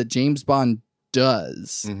things that James Bond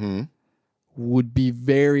does would be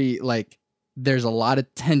very, like, there's a lot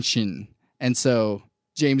of tension. And so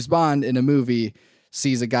James Bond in a movie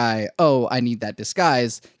sees a guy, oh, I need that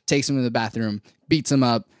disguise, takes him in the bathroom, beats him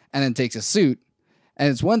up, and then takes a suit. And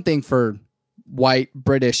it's one thing for white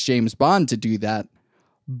British James Bond to do that,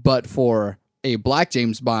 but for a black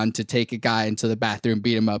James Bond to take a guy into the bathroom,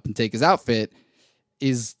 beat him up, and take his outfit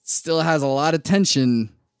still has a lot of tension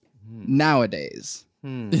nowadays.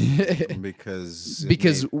 Because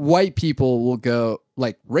white people will go,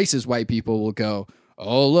 like racist white people will go,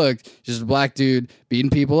 oh, look, just a black dude beating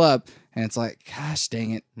people up. And it's like, gosh, dang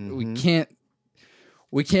it.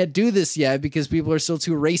 We can't do this yet because people are still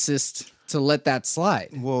too racist to let that slide.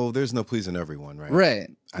 Well, there's no pleasing everyone, right? Right.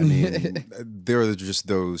 I mean, there are just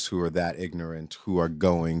those who are that ignorant who are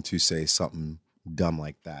going to say something dumb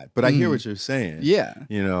like that. But I hear what you're saying. Yeah.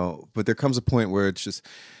 You know, but there comes a point where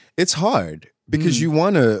it's hard because you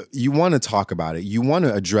want to talk about it. You want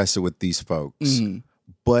to address it with these folks.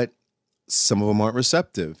 But some of them aren't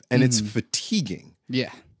receptive, and it's fatiguing.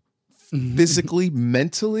 Yeah. Physically,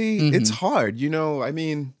 mentally, it's hard. You know, I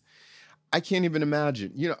mean, I can't even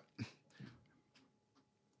imagine. You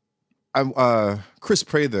know, Chris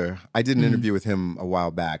Prather, I did an interview with him a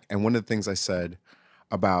while back, and one of the things I said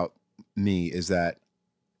about me is that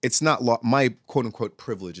it's not my quote unquote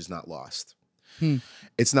privilege is not lost.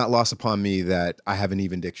 It's not lost upon me that I have an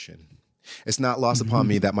even diction. It's not lost upon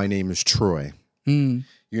me that my name is Troy. You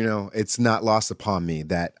know, it's not lost upon me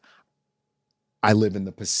that I live in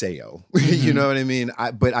the Paseo. You know what I mean?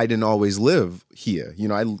 But I didn't always live here. You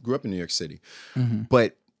know, I grew up in New York City.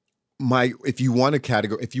 But if you want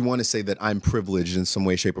to say that I'm privileged in some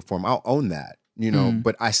way, shape, or form, I'll own that. You know,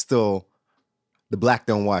 but I still, the black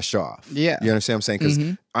don't wash off. Yeah, you understand what I'm saying?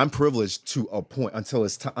 Because I'm privileged to a point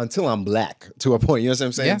until I'm black to a point. You know what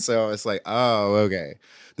I'm saying? Yeah. So it's like, oh, okay.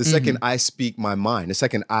 The second I speak my mind, the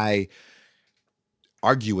second I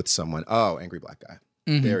argue with someone, oh, angry black guy.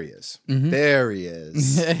 There he is. There he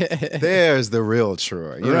is. There's the real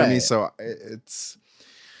Troy. You know what I mean? So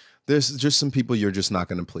there's just some people you're just not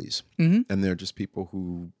going to please. And they're just people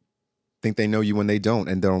who think they know you when they don't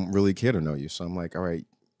and don't really care to know you. So I'm like, all right,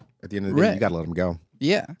 at the end of the day, you got to let them go.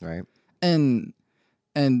 Yeah. Right. And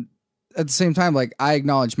at the same time, like, I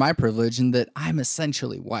acknowledge my privilege in that I'm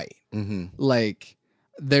essentially white. Like,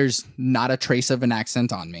 there's not a trace of an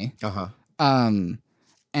accent on me.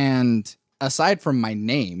 And aside from my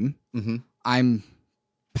name, I'm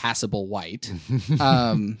passable white.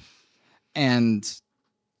 And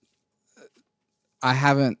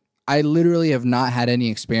I literally have not had any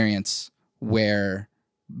experience where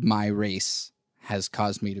my race has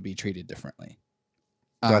caused me to be treated differently.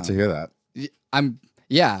 Glad to hear that.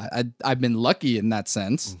 I've been lucky in that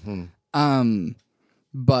sense.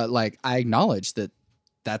 But like, I acknowledge that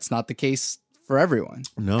that's not the case for everyone.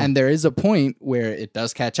 No. And there is a point where it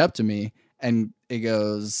does catch up to me and it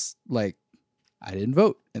goes like, I didn't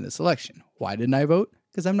vote in this election. Why didn't I vote?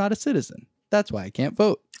 Because I'm not a citizen. That's why I can't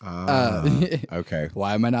vote. Okay.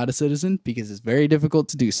 Why am I not a citizen? Because it's very difficult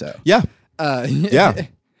to do so. Yeah.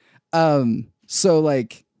 So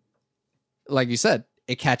like you said,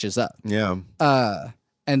 it catches up. Yeah.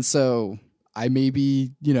 And so I may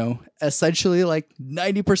be, you know, essentially like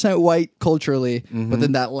 90% white culturally, but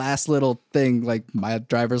then that last little thing, like my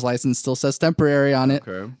driver's license still says temporary on it.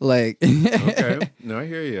 Okay. Like, okay. No, I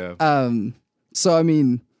hear you. So I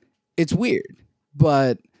mean, it's weird,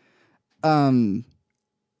 but I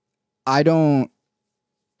don't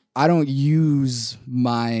use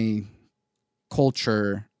my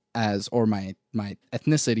culture or my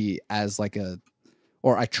ethnicity as like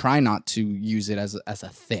or I try not to use it as a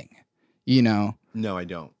thing, you know? No, I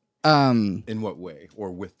don't. In what way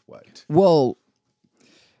or with what? Well,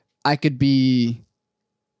 I could be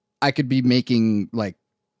making like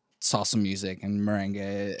salsa music and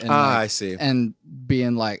merengue and I see. And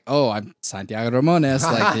being like, oh, I'm Santiago Ramones,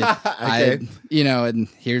 like okay. And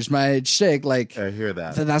here's my shtick. Like, I hear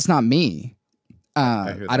that. That's not me.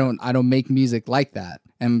 I don't make music like that.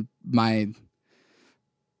 And my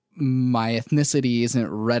ethnicity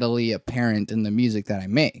isn't readily apparent in the music that I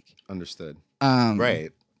make. Understood.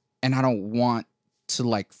 Right. And I don't want to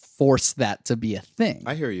like force that to be a thing.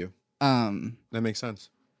 I hear you. That makes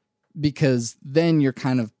sense. Because then you're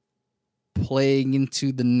kind of playing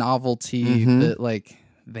into the novelty that like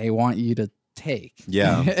they want you to take.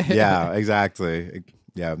 Yeah. Yeah, exactly.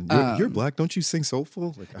 Yeah. You're black. Don't you sing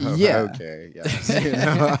soulful? Like, oh, yeah. Okay.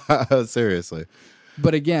 Yeah. Seriously.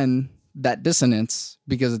 But again, that dissonance,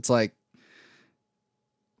 because it's like,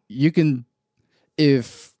 you can,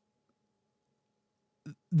 if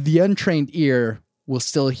the untrained ear will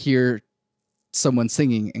still hear someone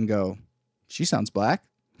singing and go, she sounds black.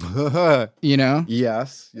 You know?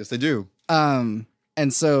 Yes, they do. And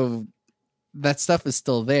so that stuff is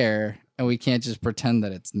still there, and we can't just pretend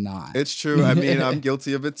that it's not. It's true. I mean, I'm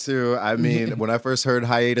guilty of it too. I mean, when I first heard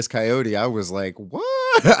Hiatus Coyote, I was like, what?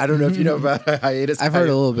 I don't know if you know about Hiatus Coyote. I've heard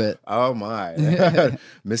a little bit. Oh my.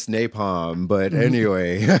 Miss Napalm. But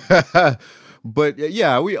anyway. But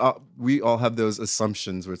yeah, we all have those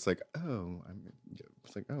assumptions where it's like, oh,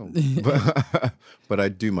 it's like, oh. But I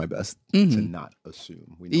do my best to not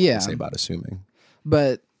assume. We know what they say about assuming.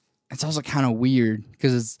 But it's also kind of weird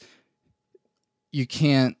because you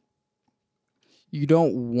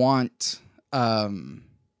don't want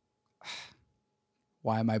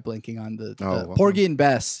why am I blinking on the Porgy and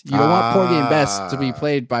Bess? You don't want Porgy and Bess to be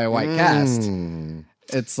played by a white cast.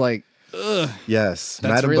 It's like, ugh. Yes,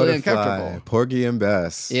 that's Madam really Butterfly, uncomfortable. Porgy and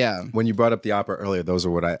Bess. Yeah. When you brought up the opera earlier, those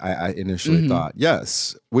are what I initially thought.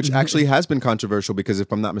 Yes, which actually has been controversial because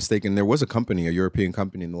if I'm not mistaken, there was a European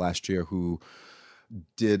company in the last year who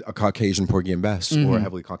did a Caucasian Porgy and Bess or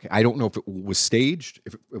heavily Caucasian. I don't know if it was staged,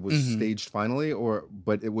 if it was staged finally,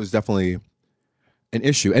 but it was definitely an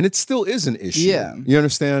issue, and it still is an issue. Yeah, you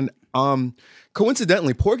understand.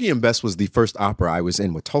 Coincidentally, Porgy and Bess was the first opera I was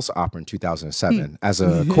in with Tulsa Opera in 2007 as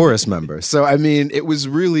a chorus member. So I mean, it was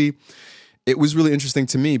really interesting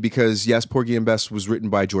to me because yes, Porgy and Bess was written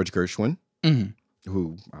by George Gershwin,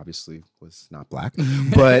 who obviously was not black,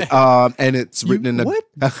 but and it's written in a what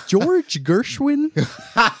George Gershwin?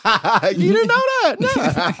 You didn't know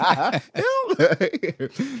that? No,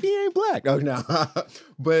 he ain't black. Oh no,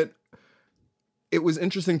 but it was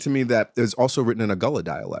interesting to me that it was also written in a Gullah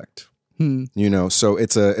dialect. You know, so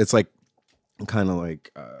it's like kind of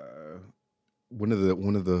like one of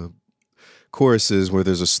the choruses where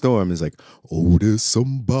there's a storm is like, oh, there's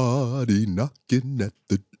somebody knocking at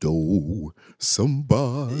the door,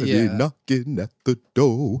 somebody knocking at the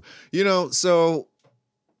door. You know, so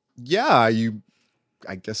yeah,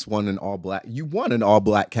 I guess won an all black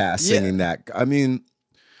cast singing that. I mean,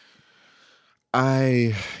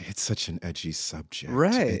 it's such an edgy subject.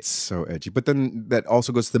 Right. It's so edgy. But then that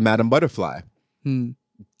also goes to the Madam Butterfly. I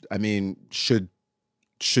mean, should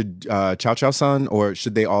Chow Chow San or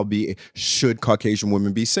should Caucasian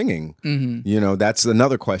women be singing? You know, that's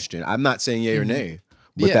another question. I'm not saying yay or nay,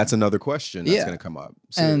 but that's another question that's going to come up.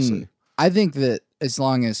 Seriously. And I think that as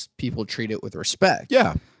long as people treat it with respect.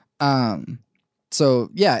 Yeah. So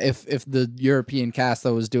yeah, if the European cast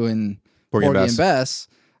that was doing Porgy and Bess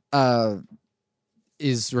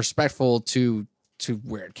is respectful to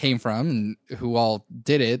where it came from and who all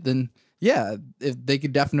did it, then yeah, if they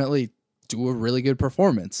could definitely do a really good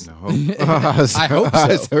performance. I hope so.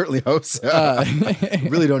 I certainly hope so.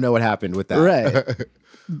 Really don't know what happened with that. Right.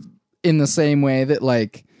 In the same way that,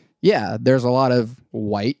 like, yeah, there's a lot of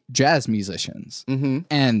white jazz musicians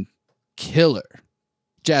and killer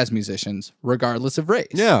jazz musicians, regardless of race.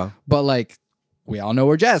 Yeah. But, like, we all know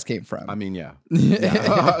where jazz came from. I mean, yeah.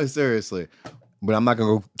 Seriously. But I'm not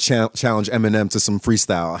going to go challenge Eminem to some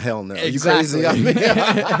freestyle. Hell no. Exactly. Are you crazy?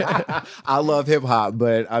 I mean, I love hip hop,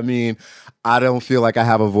 but I mean, I don't feel like I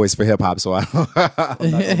have a voice for hip hop, so I'm not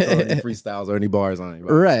going to throw any freestyles or any bars on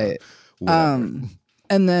anybody. Right. So,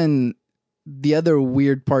 and then the other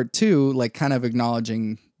weird part too, like kind of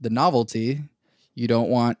acknowledging the novelty, you don't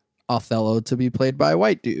want Othello to be played by a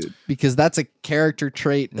white dude because that's a character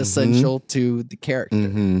trait essential to the character.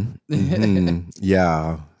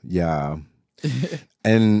 Yeah.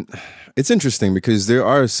 And it's interesting because there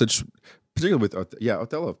are such, particularly with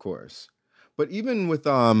Othello, of course, but even with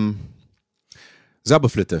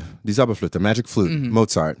Zauberflöte, die Zauberflöte, Magic Flute,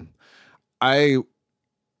 Mozart, I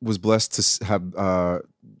was blessed to have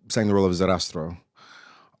sang the role of Zarastro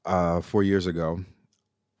 4 years ago,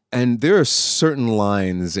 and there are certain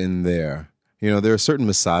lines in there. You know, there are certain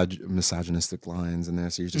misogynistic lines in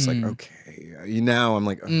there, so you're just like, okay. Now I'm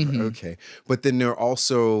like, okay. But then there are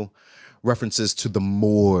also references to the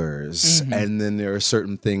Moors, and then there are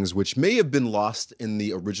certain things which may have been lost in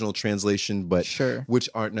the original translation, but which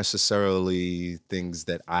aren't necessarily things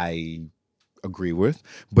that I agree with.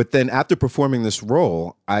 But then after performing this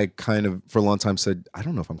role, I kind of, for a long time, said, I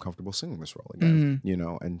don't know if I'm comfortable singing this role again, you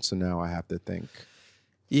know? And so now I have to think,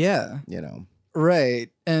 you know.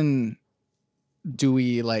 Right. And do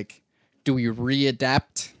we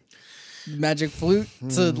readapt Magic Flute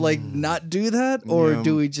to like not do that, or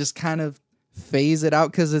do we just kind of phase it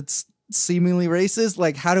out because it's seemingly racist?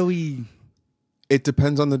 Like, how do we? It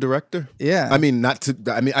depends on the director. Yeah, I mean, I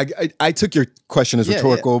took your question as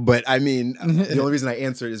rhetorical, but I mean, the only reason I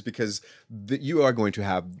answered is because you are going to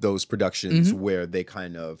have those productions where they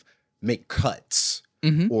kind of make cuts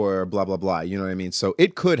or blah blah blah. You know what I mean? So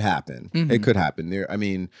it could happen. It could happen. There, I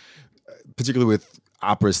mean, particularly with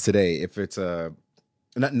operas today, if it's a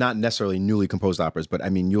not necessarily newly composed operas, but I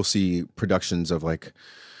mean, you'll see productions of like,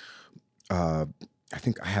 I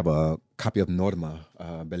think I have a copy of Norma,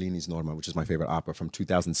 Bellini's Norma, which is my favorite opera from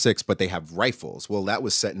 2006, but they have rifles. Well, that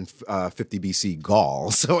was set in 50 BC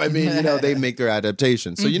Gaul. So, I mean, you know, they make their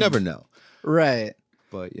adaptation. So you never know. Right.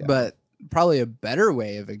 But yeah. But probably a better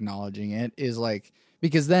way of acknowledging it is like,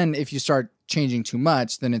 because then if you start changing too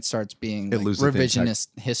much, then it starts being like revisionist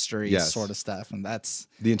history sort of stuff. And that's...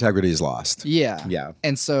 the integrity is lost. Yeah. Yeah.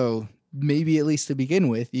 And so maybe at least to begin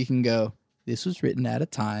with, you can go, this was written at a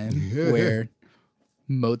time where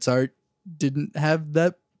Mozart didn't have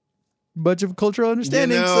that much of cultural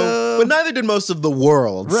understanding. You know, so... but neither did most of the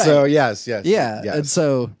world. Right. So yes. Yeah. And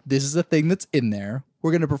so this is a thing that's in there.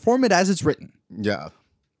 We're going to perform it as it's written. Yeah.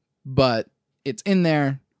 But it's in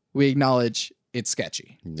there. We acknowledge it's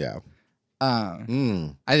sketchy. Yeah. I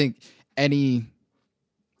think any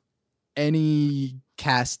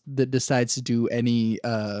cast that decides to do any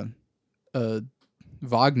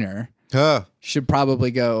Wagner should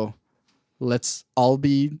probably go, let's all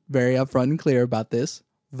be very upfront and clear about this.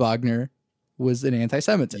 Wagner was an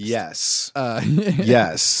anti-Semitist. Yes.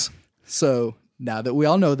 Yes. So now that we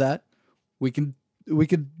all know that, we can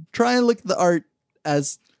try and look at the art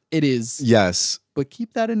as it is. Yes. But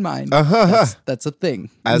keep that in mind. That's a thing.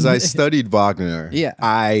 As I studied Wagner, yeah,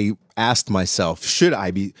 I asked myself, should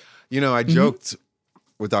I be, you know, I joked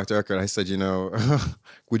with Dr. Eckert. I said, you know,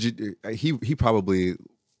 would you, he probably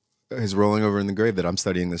is rolling over in the grave that I'm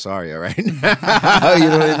studying this aria right now. You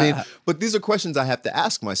know what I mean? But these are questions I have to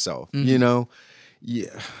ask myself, you know?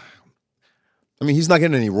 Yeah. I mean, he's not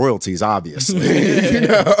getting any royalties, obviously, you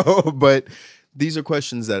know, but these are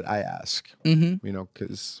questions that I ask, you know,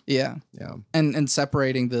 because and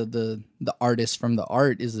separating the artist from the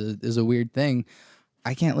art is a weird thing.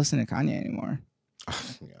 I can't listen to Kanye anymore.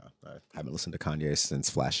 Yeah, I haven't listened to Kanye since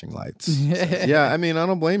Flashing Lights. So, yeah, I mean, I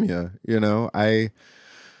don't blame you. You know,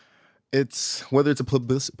 it's whether it's a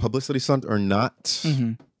publicity stunt or not.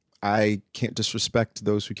 I can't disrespect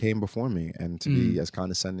those who came before me, and to be as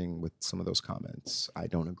condescending with some of those comments, I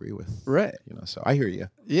don't agree with. Right. You know, so I hear you.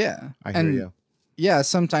 Yeah, I hear you. Yeah,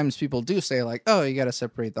 sometimes people do say like, "Oh, you got to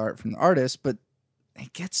separate the art from the artist," but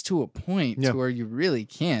it gets to a point to where you really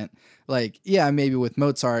can't. Like, yeah, maybe with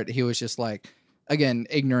Mozart, he was just like, again,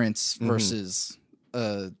 ignorance versus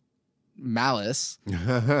malice.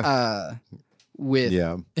 With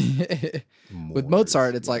with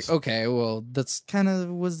Mozart, it's like, okay, well, that's kind of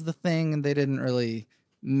was the thing, and they didn't really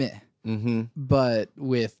meh. But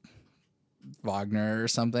with Wagner or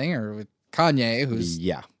something, or with Kanye, who's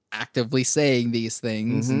actively saying these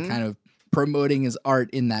things and kind of promoting his art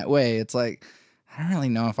in that way, it's like, I don't really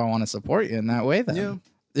know if I want to support you in that way then. Yeah.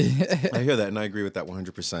 I hear that, and I agree with that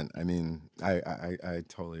 100%. I mean, I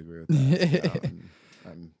totally agree with that.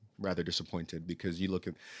 I'm rather disappointed because you look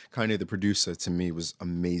at Kanye, the producer, to me was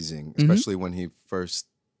amazing, especially when he first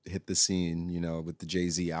hit the scene, you know, with the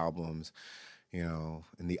Jay-Z albums, you know,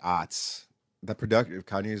 and the aughts. That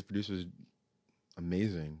Kanye's producer is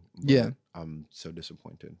amazing. But I'm so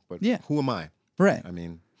disappointed. But who am I? Right. I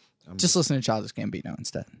mean, I'm just listen to Childish Gambino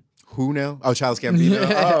instead. Who now? Oh, Childish Gambino.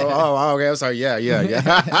 oh, okay. I'm sorry. Yeah.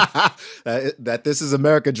 that This Is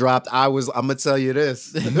America dropped. I'm gonna tell you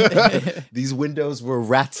this. These windows were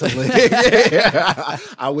rattling.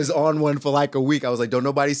 I was on one for like a week. I was like, don't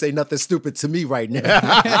nobody say nothing stupid to me right now.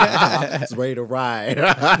 I was ready to ride.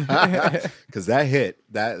 Because that hit.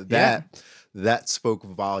 That spoke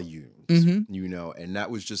volumes. You know, and that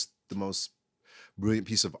was just the most brilliant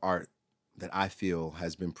piece of art that I feel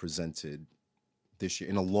has been presented this year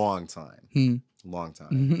in a long time. Long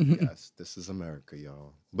time. Yes, This Is America,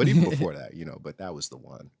 y'all. But even before that, you know, but that was the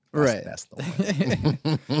one. That's the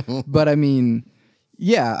one. But I mean,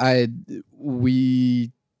 yeah,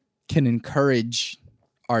 we can encourage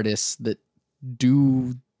artists that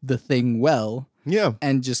do the thing well. Yeah.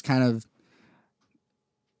 And just kind of,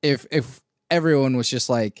 if everyone was just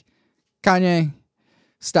like, Kanye,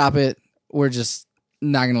 stop it, we're just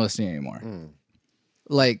not going to listen to you anymore.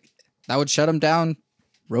 Like, that would shut him down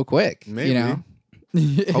real quick. Maybe. You know?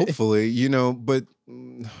 Hopefully, you know, but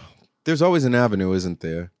there's always an avenue, isn't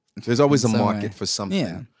there? There's always a market for something.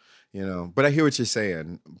 Yeah. You know, but I hear what you're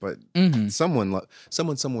saying. But someone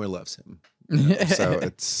somewhere loves him. You know? So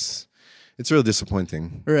it's real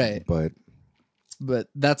disappointing. Right. But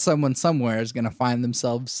that someone somewhere is going to find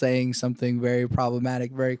themselves saying something very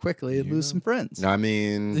problematic very quickly and lose some friends. I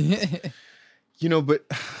mean, you know, but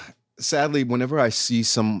sadly, whenever I see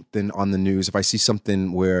something on the news, if I see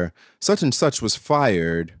something where such and such was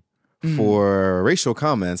fired for racial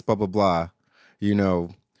comments, blah, blah, blah, you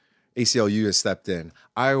know, ACLU has stepped in,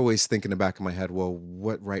 I always think in the back of my head, well,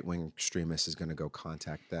 what right-wing extremist is going to go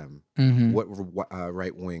contact them? Mm-hmm. What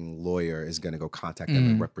right-wing lawyer is going to go contact them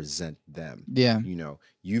and represent them? Yeah. You know,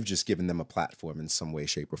 you've just given them a platform in some way,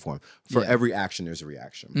 shape, or form. For every action, there's a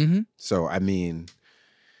reaction. Mm-hmm. So, I mean,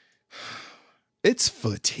 it's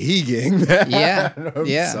fatiguing, man. Yeah. I'm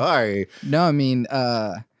sorry. No, I mean,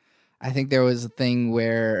 I think there was a thing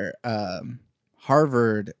where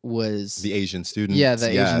Harvard was the Asian student. Yeah, the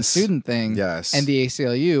Asian student thing. Yes. And the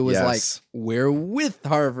ACLU was like, we're with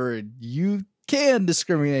Harvard. You can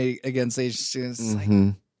discriminate against Asian students. It's like,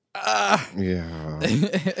 yeah.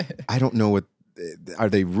 I don't know what. Are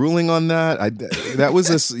they ruling on that? That was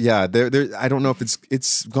this. Yeah. I don't know if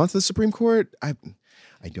it's gone to the Supreme Court. I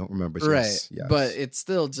don't remember. Right. Yes. But it's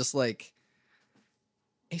still just like,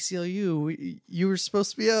 ACLU, you were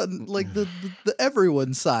supposed to be on like the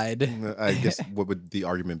everyone's side. I guess what would the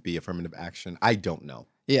argument be? Affirmative action? I don't know.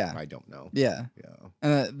 Yeah. I don't know. Yeah.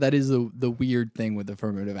 And that is the weird thing with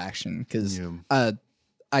affirmative action, because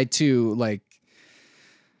I too, like,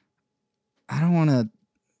 I don't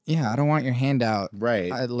want your handout.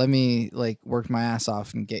 Right. Let me like work my ass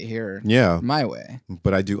off and get here my way.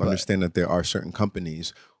 But I do understand that there are certain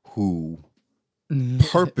companies who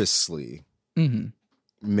purposely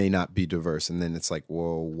may not be diverse, and then it's like,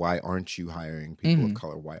 well, why aren't you hiring people of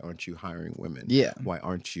color? Why aren't you hiring women? Yeah. Why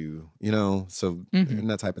aren't you, so and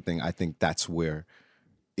that type of thing. I think that's where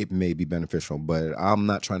it may be beneficial, but I'm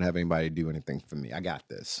not trying to have anybody do anything for me. I got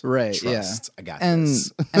this. Right. Trust. Yeah. I got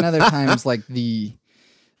this. And other times, like the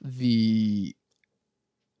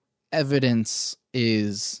evidence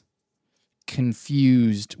is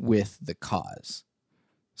confused with the cause.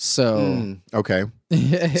 So okay.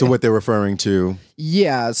 So what they're referring to?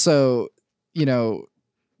 Yeah. So I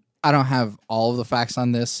don't have all of the facts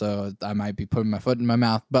on this, so I might be putting my foot in my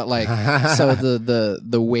mouth. But like, so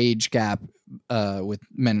the wage gap with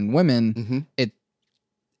men and women,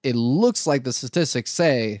 it looks like the statistics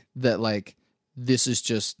say that like this is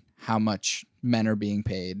just how much men are being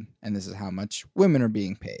paid, and this is how much women are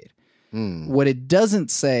being paid. What it doesn't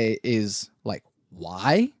say is like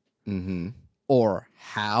why or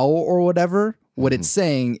how or whatever. What it's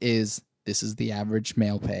saying is this is the average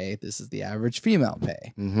male pay, this is the average female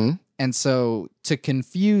pay. And so to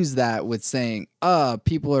confuse that with saying,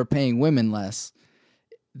 people are paying women less,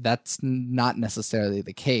 that's not necessarily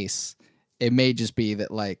the case. It may just be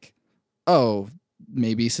that like,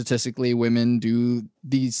 maybe statistically women do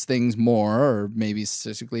these things more, or maybe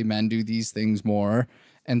statistically men do these things more.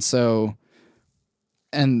 And so,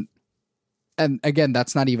 and again,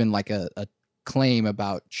 that's not even like a claim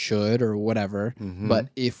about should or whatever, but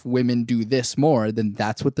if women do this more, then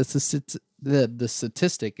that's what the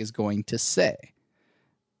statistic is going to say.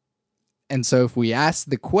 And so if we ask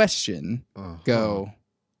the question,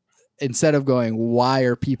 instead of going, why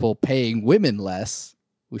are people paying women less,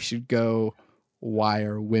 we should go, why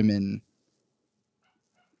are women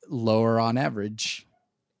lower on average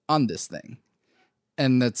on this thing?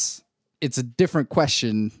 And it's a different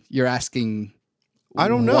question. You're asking, I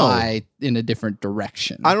don't know, why in a different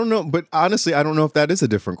direction. I don't know, but honestly, I don't know if that is a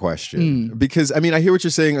different question, because I mean, I hear what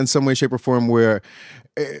you're saying in some way, shape, or form, where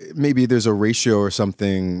maybe there's a ratio or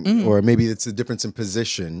something, or maybe it's a difference in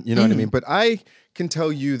position. You know what I mean? But I can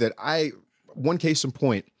tell you that one case in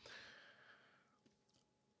point,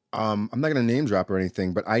 I'm not going to name drop or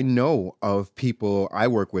anything, but I know of people I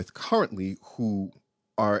work with currently who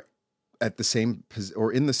are at the same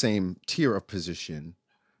or in the same tier of position.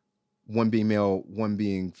 One being male, one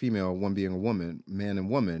being female, one being a woman, man and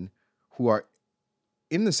woman, who are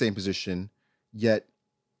in the same position, yet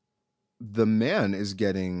the man is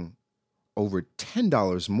getting over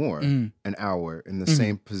 $10 more an hour in the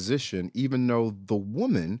same position, even though the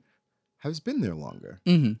woman has been there longer.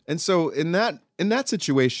 And so in that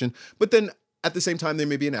situation, but then at the same time, there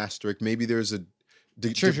may be an asterisk. Maybe there's a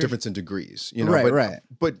difference in degrees, right.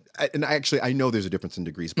 But and I know there's a difference in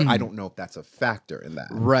degrees, but I don't know if that's a factor in that.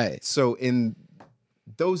 Right. So in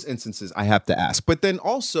those instances, I have to ask. But then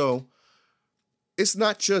also, it's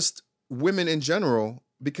not just women in general,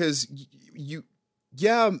 because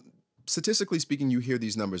statistically speaking, you hear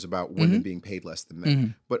these numbers about women being paid less than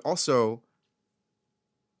men, but also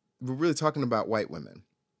we're really talking about white women,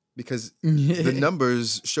 because the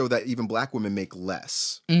numbers show that even black women make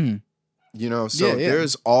less. So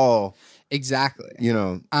there's all exactly.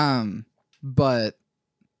 But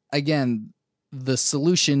again, the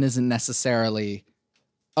solution isn't necessarily,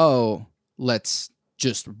 let's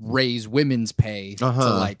just raise women's pay to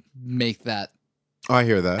like make that I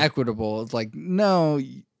hear that equitable. It's like, no,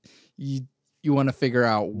 you you want to figure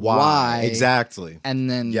out why exactly, and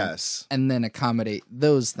then and then accommodate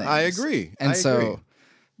those things. I agree. And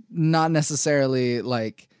not necessarily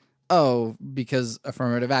like, oh, because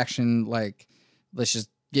affirmative action, like, let's just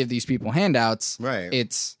give these people handouts. Right.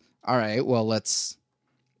 It's all right. Well,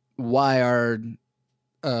 why are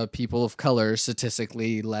people of color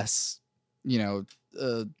statistically less, why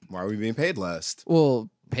are we being paid less?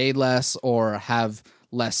 Well, paid less or have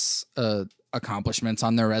less accomplishments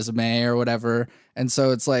on their resume or whatever. And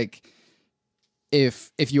so it's like,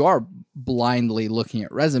 if you are blindly looking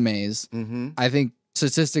at resumes, I think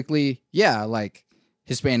statistically, like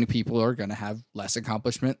Hispanic people are going to have less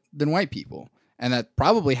accomplishment than white people. And that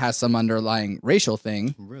probably has some underlying racial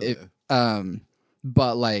thing. Really?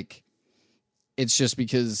 But like, it's just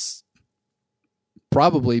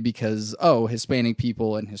probably because, Hispanic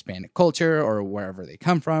people and Hispanic culture or wherever they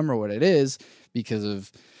come from or what it is, because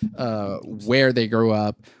of where they grew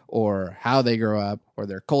up or how they grow up or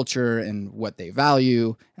their culture and what they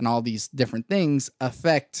value and all these different things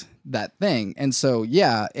affect that thing. And so,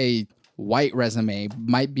 a white resume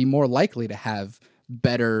might be more likely to have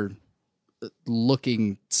better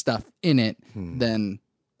looking stuff in it than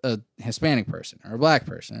a Hispanic person or a black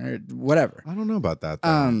person or whatever. I don't know about that,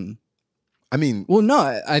 though. I mean, well,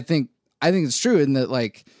 no, I think it's true in that,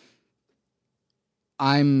 like,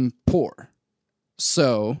 I'm poor.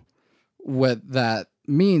 So what that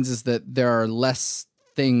means is that there are less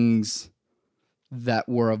things that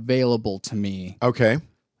were available to me. Okay.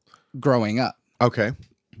 Growing up. Okay.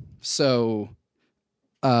 So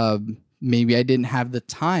maybe I didn't have the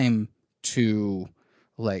time to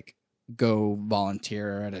like go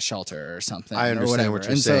volunteer at a shelter or something. I understand what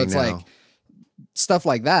you're saying. So it's now. like stuff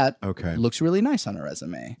like that looks really nice on a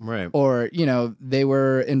resume. Right. Or, they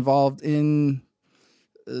were involved in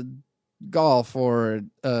golf or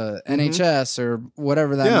NHS or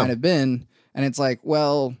whatever that might have been. And it's like,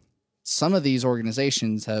 well, some of these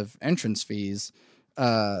organizations have entrance fees.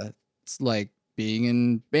 It's like being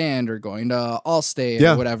in band or going to Allstate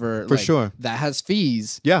or whatever. For like, sure. That has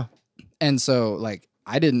fees. Yeah. And so, like,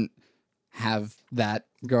 I didn't have that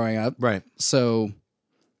growing up. Right. So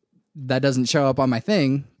that doesn't show up on my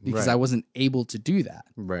thing because I wasn't able to do that.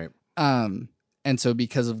 Right. And so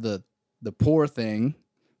because of the poor thing,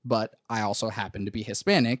 but I also happen to be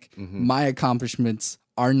Hispanic, my accomplishments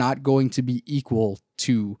are not going to be equal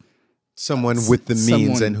to someone with the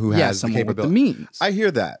means and who has the capability. With the means. I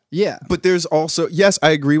hear that. Yeah. But there's also, yes,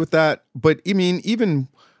 I agree with that. But I mean, even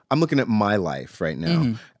I'm looking at my life right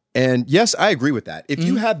now. And yes, I agree with that. If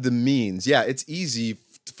you have the means, it's easy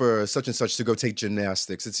for such and such to go take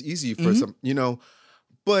gymnastics. It's easy for some,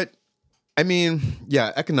 but I mean,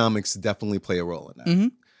 economics definitely play a role in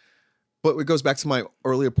that. But it goes back to my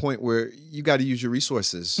earlier point where you got to use your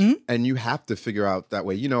resources and you have to figure out that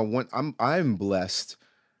way. When I'm blessed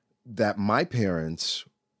that my parents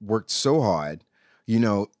worked so hard,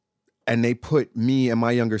 and they put me and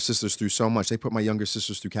my younger sisters through so much. They put my younger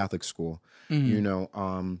sisters through Catholic school. I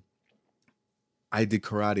did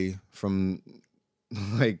karate from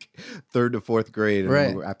like 3rd to 4th grade,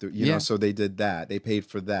 and after know, so they did that. They paid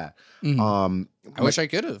for that. I wish I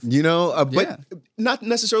could have. But not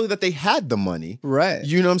necessarily that they had the money, right?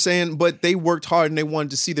 You know what I'm saying? But they worked hard and they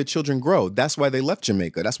wanted to see their children grow. That's why they left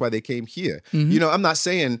Jamaica. That's why they came here. I'm not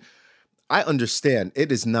saying. I understand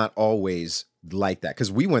it is not always like that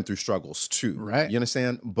because we went through struggles too, right? You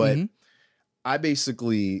understand? But I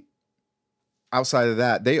basically. Outside of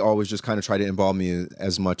that, they always just kind of try to involve me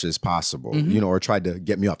as much as possible, or tried to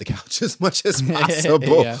get me off the couch as much as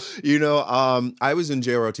possible. I was in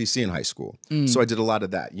JROTC in high school. So I did a lot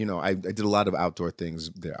of that. I did a lot of outdoor things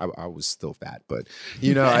there. I was still fat, but, I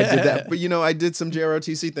did that. But, I did some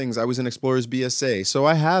JROTC things. I was in Explorers BSA. So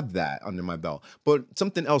I have that under my belt. But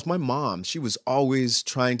something else, my mom, she was always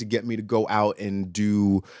trying to get me to go out and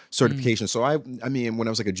do certification. So I mean, when I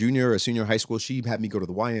was like a junior or a senior in high school, she had me go to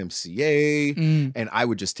the YMCA. And I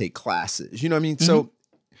would just take classes, you know what I mean? So,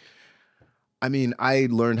 I mean, I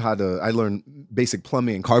learned basic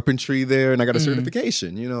plumbing and carpentry there, and I got a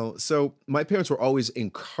certification, So my parents were always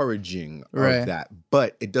encouraging of that,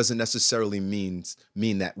 but it doesn't necessarily mean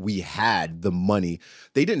that we had the money.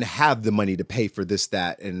 They didn't have the money to pay for this,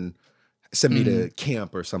 that, and send me to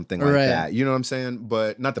camp or something like that. You know what I'm saying?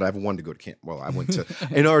 But not that I ever wanted to go to camp. Well, I went to,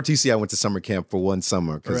 in ROTC, I went to summer camp for one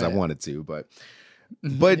summer because I wanted to, but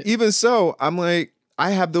even so, I'm like,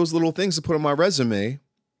 I have those little things to put on my resume.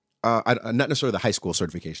 Not necessarily the high school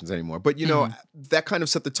certifications anymore, but that kind of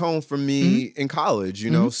set the tone for me in college,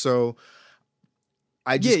 so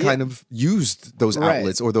I just kind of used those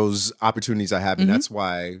outlets or those opportunities I have. And that's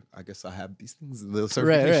why I guess I have these things, little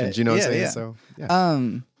certifications, you know what I'm saying? So,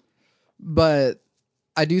 But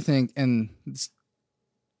I do think, and this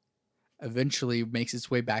eventually makes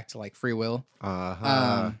its way back to like free will.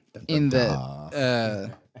 In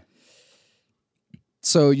that,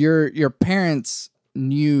 so your parents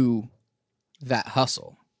knew that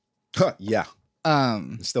hustle. Yeah.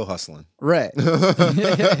 Still hustling. Right.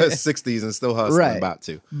 60s and still hustling, right. About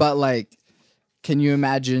to. But like, can you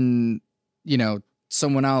imagine,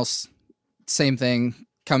 someone else, same thing,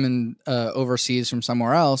 coming overseas from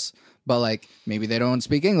somewhere else, but like maybe they don't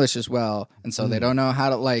speak English as well, and so they don't know how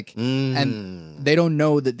to and they don't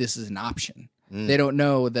know that this is an option. They don't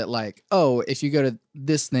know that like, oh, if you go to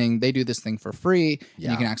this thing, they do this thing for free. Yeah.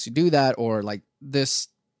 And you can actually do that, or like this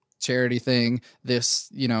charity thing, this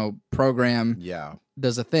program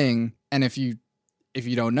does a thing, and if you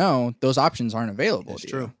don't know, those options aren't available.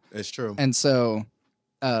 It's true. And so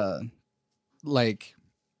like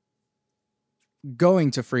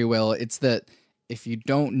going to free will, it's that if you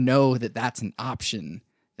don't know that that's an option,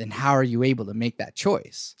 then how are you able to make that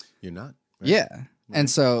choice? You're not. Right? Yeah. Right. And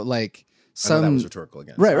so like I know that was rhetorical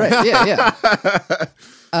again. Right.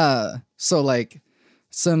 Yeah. So like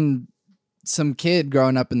some kid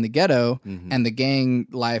growing up in the ghetto and the gang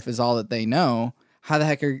life is all that they know. How the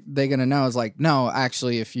heck are they going to know? Is like, no,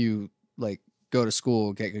 actually, if you like go to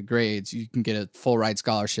school, get good grades, you can get a full ride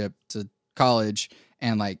scholarship to college,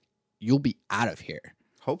 and like you'll be out of here.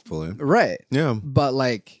 Hopefully. Right. Yeah. But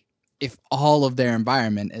like, if all of their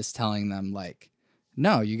environment is telling them like,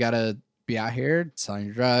 no, you got to be out here selling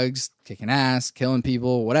your drugs, kicking ass, killing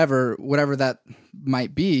people, whatever that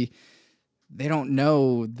might be, they don't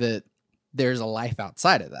know that there's a life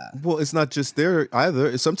outside of that. Well, it's not just there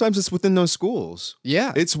either. Sometimes it's within those schools.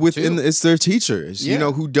 Yeah. It's within, it's their teachers,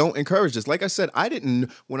 who don't encourage this. Like I said,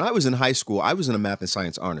 when I was in high school, I was in a math and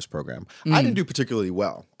science honors program. I didn't do particularly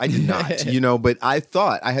well. I did not, but I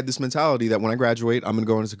thought I had this mentality that when I graduate, I'm going to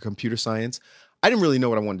go into computer science. I didn't really know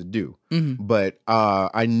what I wanted to do, but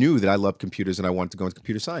I knew that I loved computers and I wanted to go into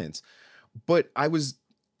computer science. But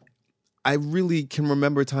I really can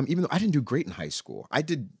remember a time, even though I didn't do great in high school. I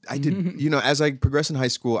did, as I progressed in high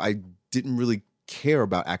school, I didn't really care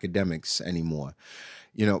about academics anymore.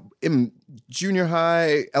 In junior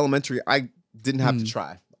high, elementary, I didn't have to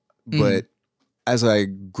try. But as I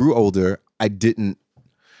grew older, I didn't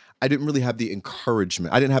really have the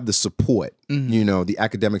encouragement. I didn't have the support, the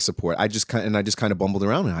academic support. I just kind of bumbled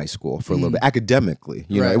around in high school for a little bit academically.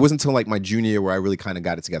 It wasn't until like my junior year where I really kind of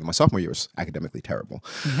got it together. My sophomore year was academically terrible,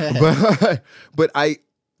 but I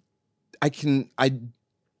can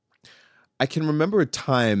remember a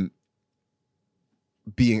time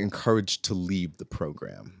being encouraged to leave the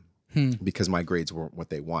program because my grades weren't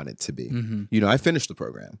what they wanted to be. I finished the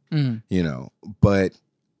program, but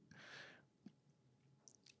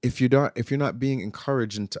if you're not being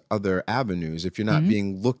encouraged into other avenues, if you're not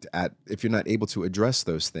being looked at, if you're not able to address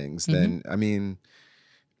those things, then I mean,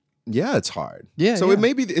 yeah, it's hard. Yeah. So it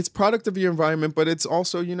may be it's product of your environment, but it's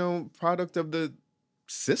also product of the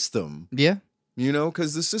system. Yeah.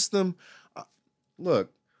 Because the system,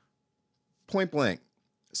 look, point blank,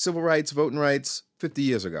 civil rights, voting rights, 50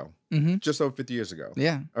 years ago, just over 50 years ago.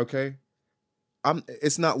 Yeah. Okay.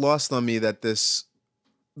 It's not lost on me that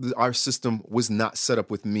our system was not set up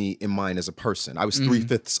with me in mind as a person. I was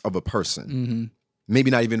 3/5 of a person. Maybe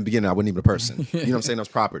not even in the beginning, I wasn't even a person. You know what I'm saying? I was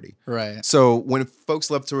property. Right. So when folks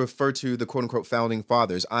love to refer to the quote unquote founding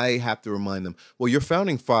fathers, I have to remind them, well, your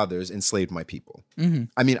founding fathers enslaved my people.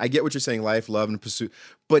 I mean, I get what you're saying, life, love, and pursuit,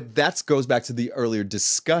 but that goes back to the earlier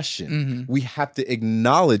discussion. We have to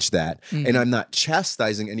acknowledge that. And I'm not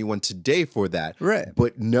chastising anyone today for that,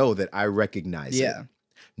 but know that I recognize it.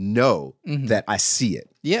 Know that I see it.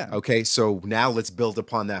 Yeah. Okay. So now let's build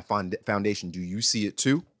upon that foundation. Do you see it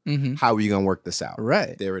too? How are you going to work this out?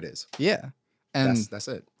 Right. There it is. Yeah. And that's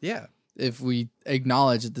it. Yeah. If we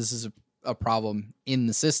acknowledge that this is a problem in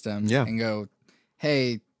the system and go,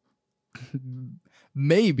 hey,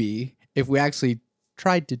 maybe if we actually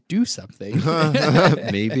tried to do something,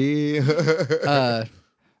 maybe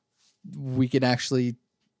we could actually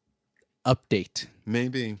update.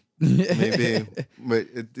 Maybe, but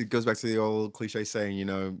it goes back to the old cliche saying,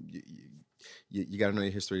 you got to know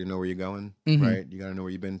your history to know where you're going, right? You got to know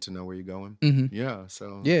where you've been to know where you're going. Yeah,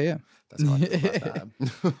 so yeah, that's how I feel about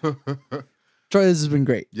that. Troy, this has been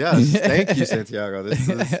great. Yes, thank you, Santiago.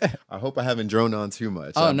 I hope I haven't droned on too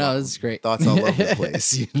much. No, this is great. Thoughts all over the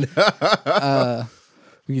place.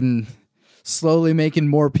 We can slowly making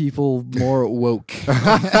more people more woke.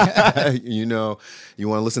 You want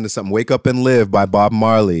to listen to something. Wake Up and Live by Bob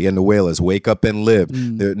Marley and the Wailers. Wake Up and Live.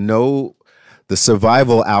 The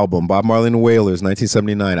Survival album, Bob Marley and the Wailers,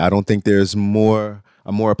 1979. I don't think there's more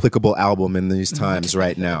a more applicable album in these times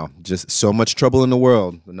right now. Just So Much Trouble in the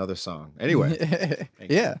World, another song. Anyway.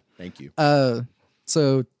 Thank you.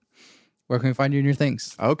 So where can we find you in your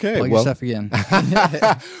things? Okay. Plug your stuff again.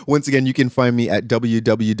 Once again, you can find me at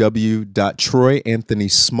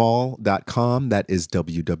www.troyanthonysmall.com. That is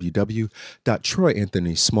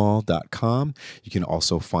www.troyanthonysmall.com. You can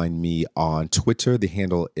also find me on Twitter. The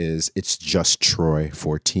handle is It's Just Troy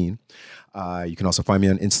 14. You can also find me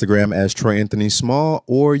on Instagram as Troy Anthony Small,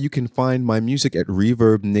 or you can find my music at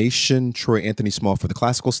Reverb Nation, Troy Anthony Small for the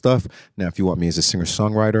classical stuff. Now, if you want me as a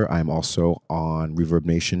singer-songwriter, I'm also on Reverb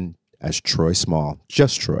Nation as Troy Small,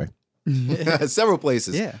 just Troy. Several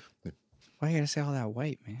places. Yeah. Why you gotta say all that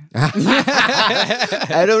white, man?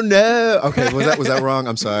 I don't know. Okay, was that wrong?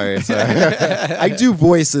 I'm sorry. I do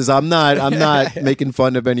voices. I'm not making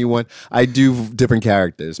fun of anyone. I do different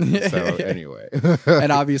characters. So anyway.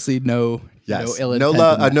 And obviously no ill intent. No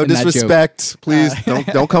love, no disrespect. Please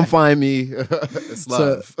don't come find me. It's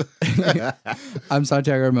love. I'm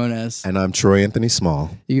Santiago Ramones. And I'm Troy Anthony Small.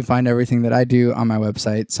 You can find everything that I do on my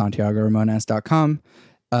website, santiagoramones.com.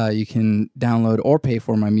 You can download or pay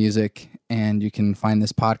for my music, and you can find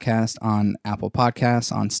this podcast on Apple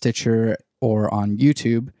Podcasts, on Stitcher, or on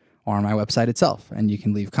YouTube, or on my website itself. And you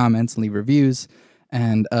can leave comments, leave reviews,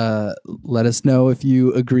 and let us know if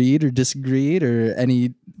you agreed or disagreed or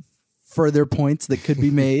any further points that could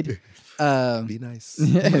be made. Be nice.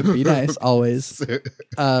 Be nice, always.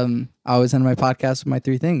 I always end my podcast with my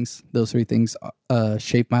 3 things. Those 3 things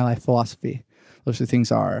shape my life philosophy. Those 3 things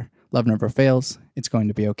are: love never fails, it's going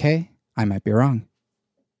to be okay, I might be wrong.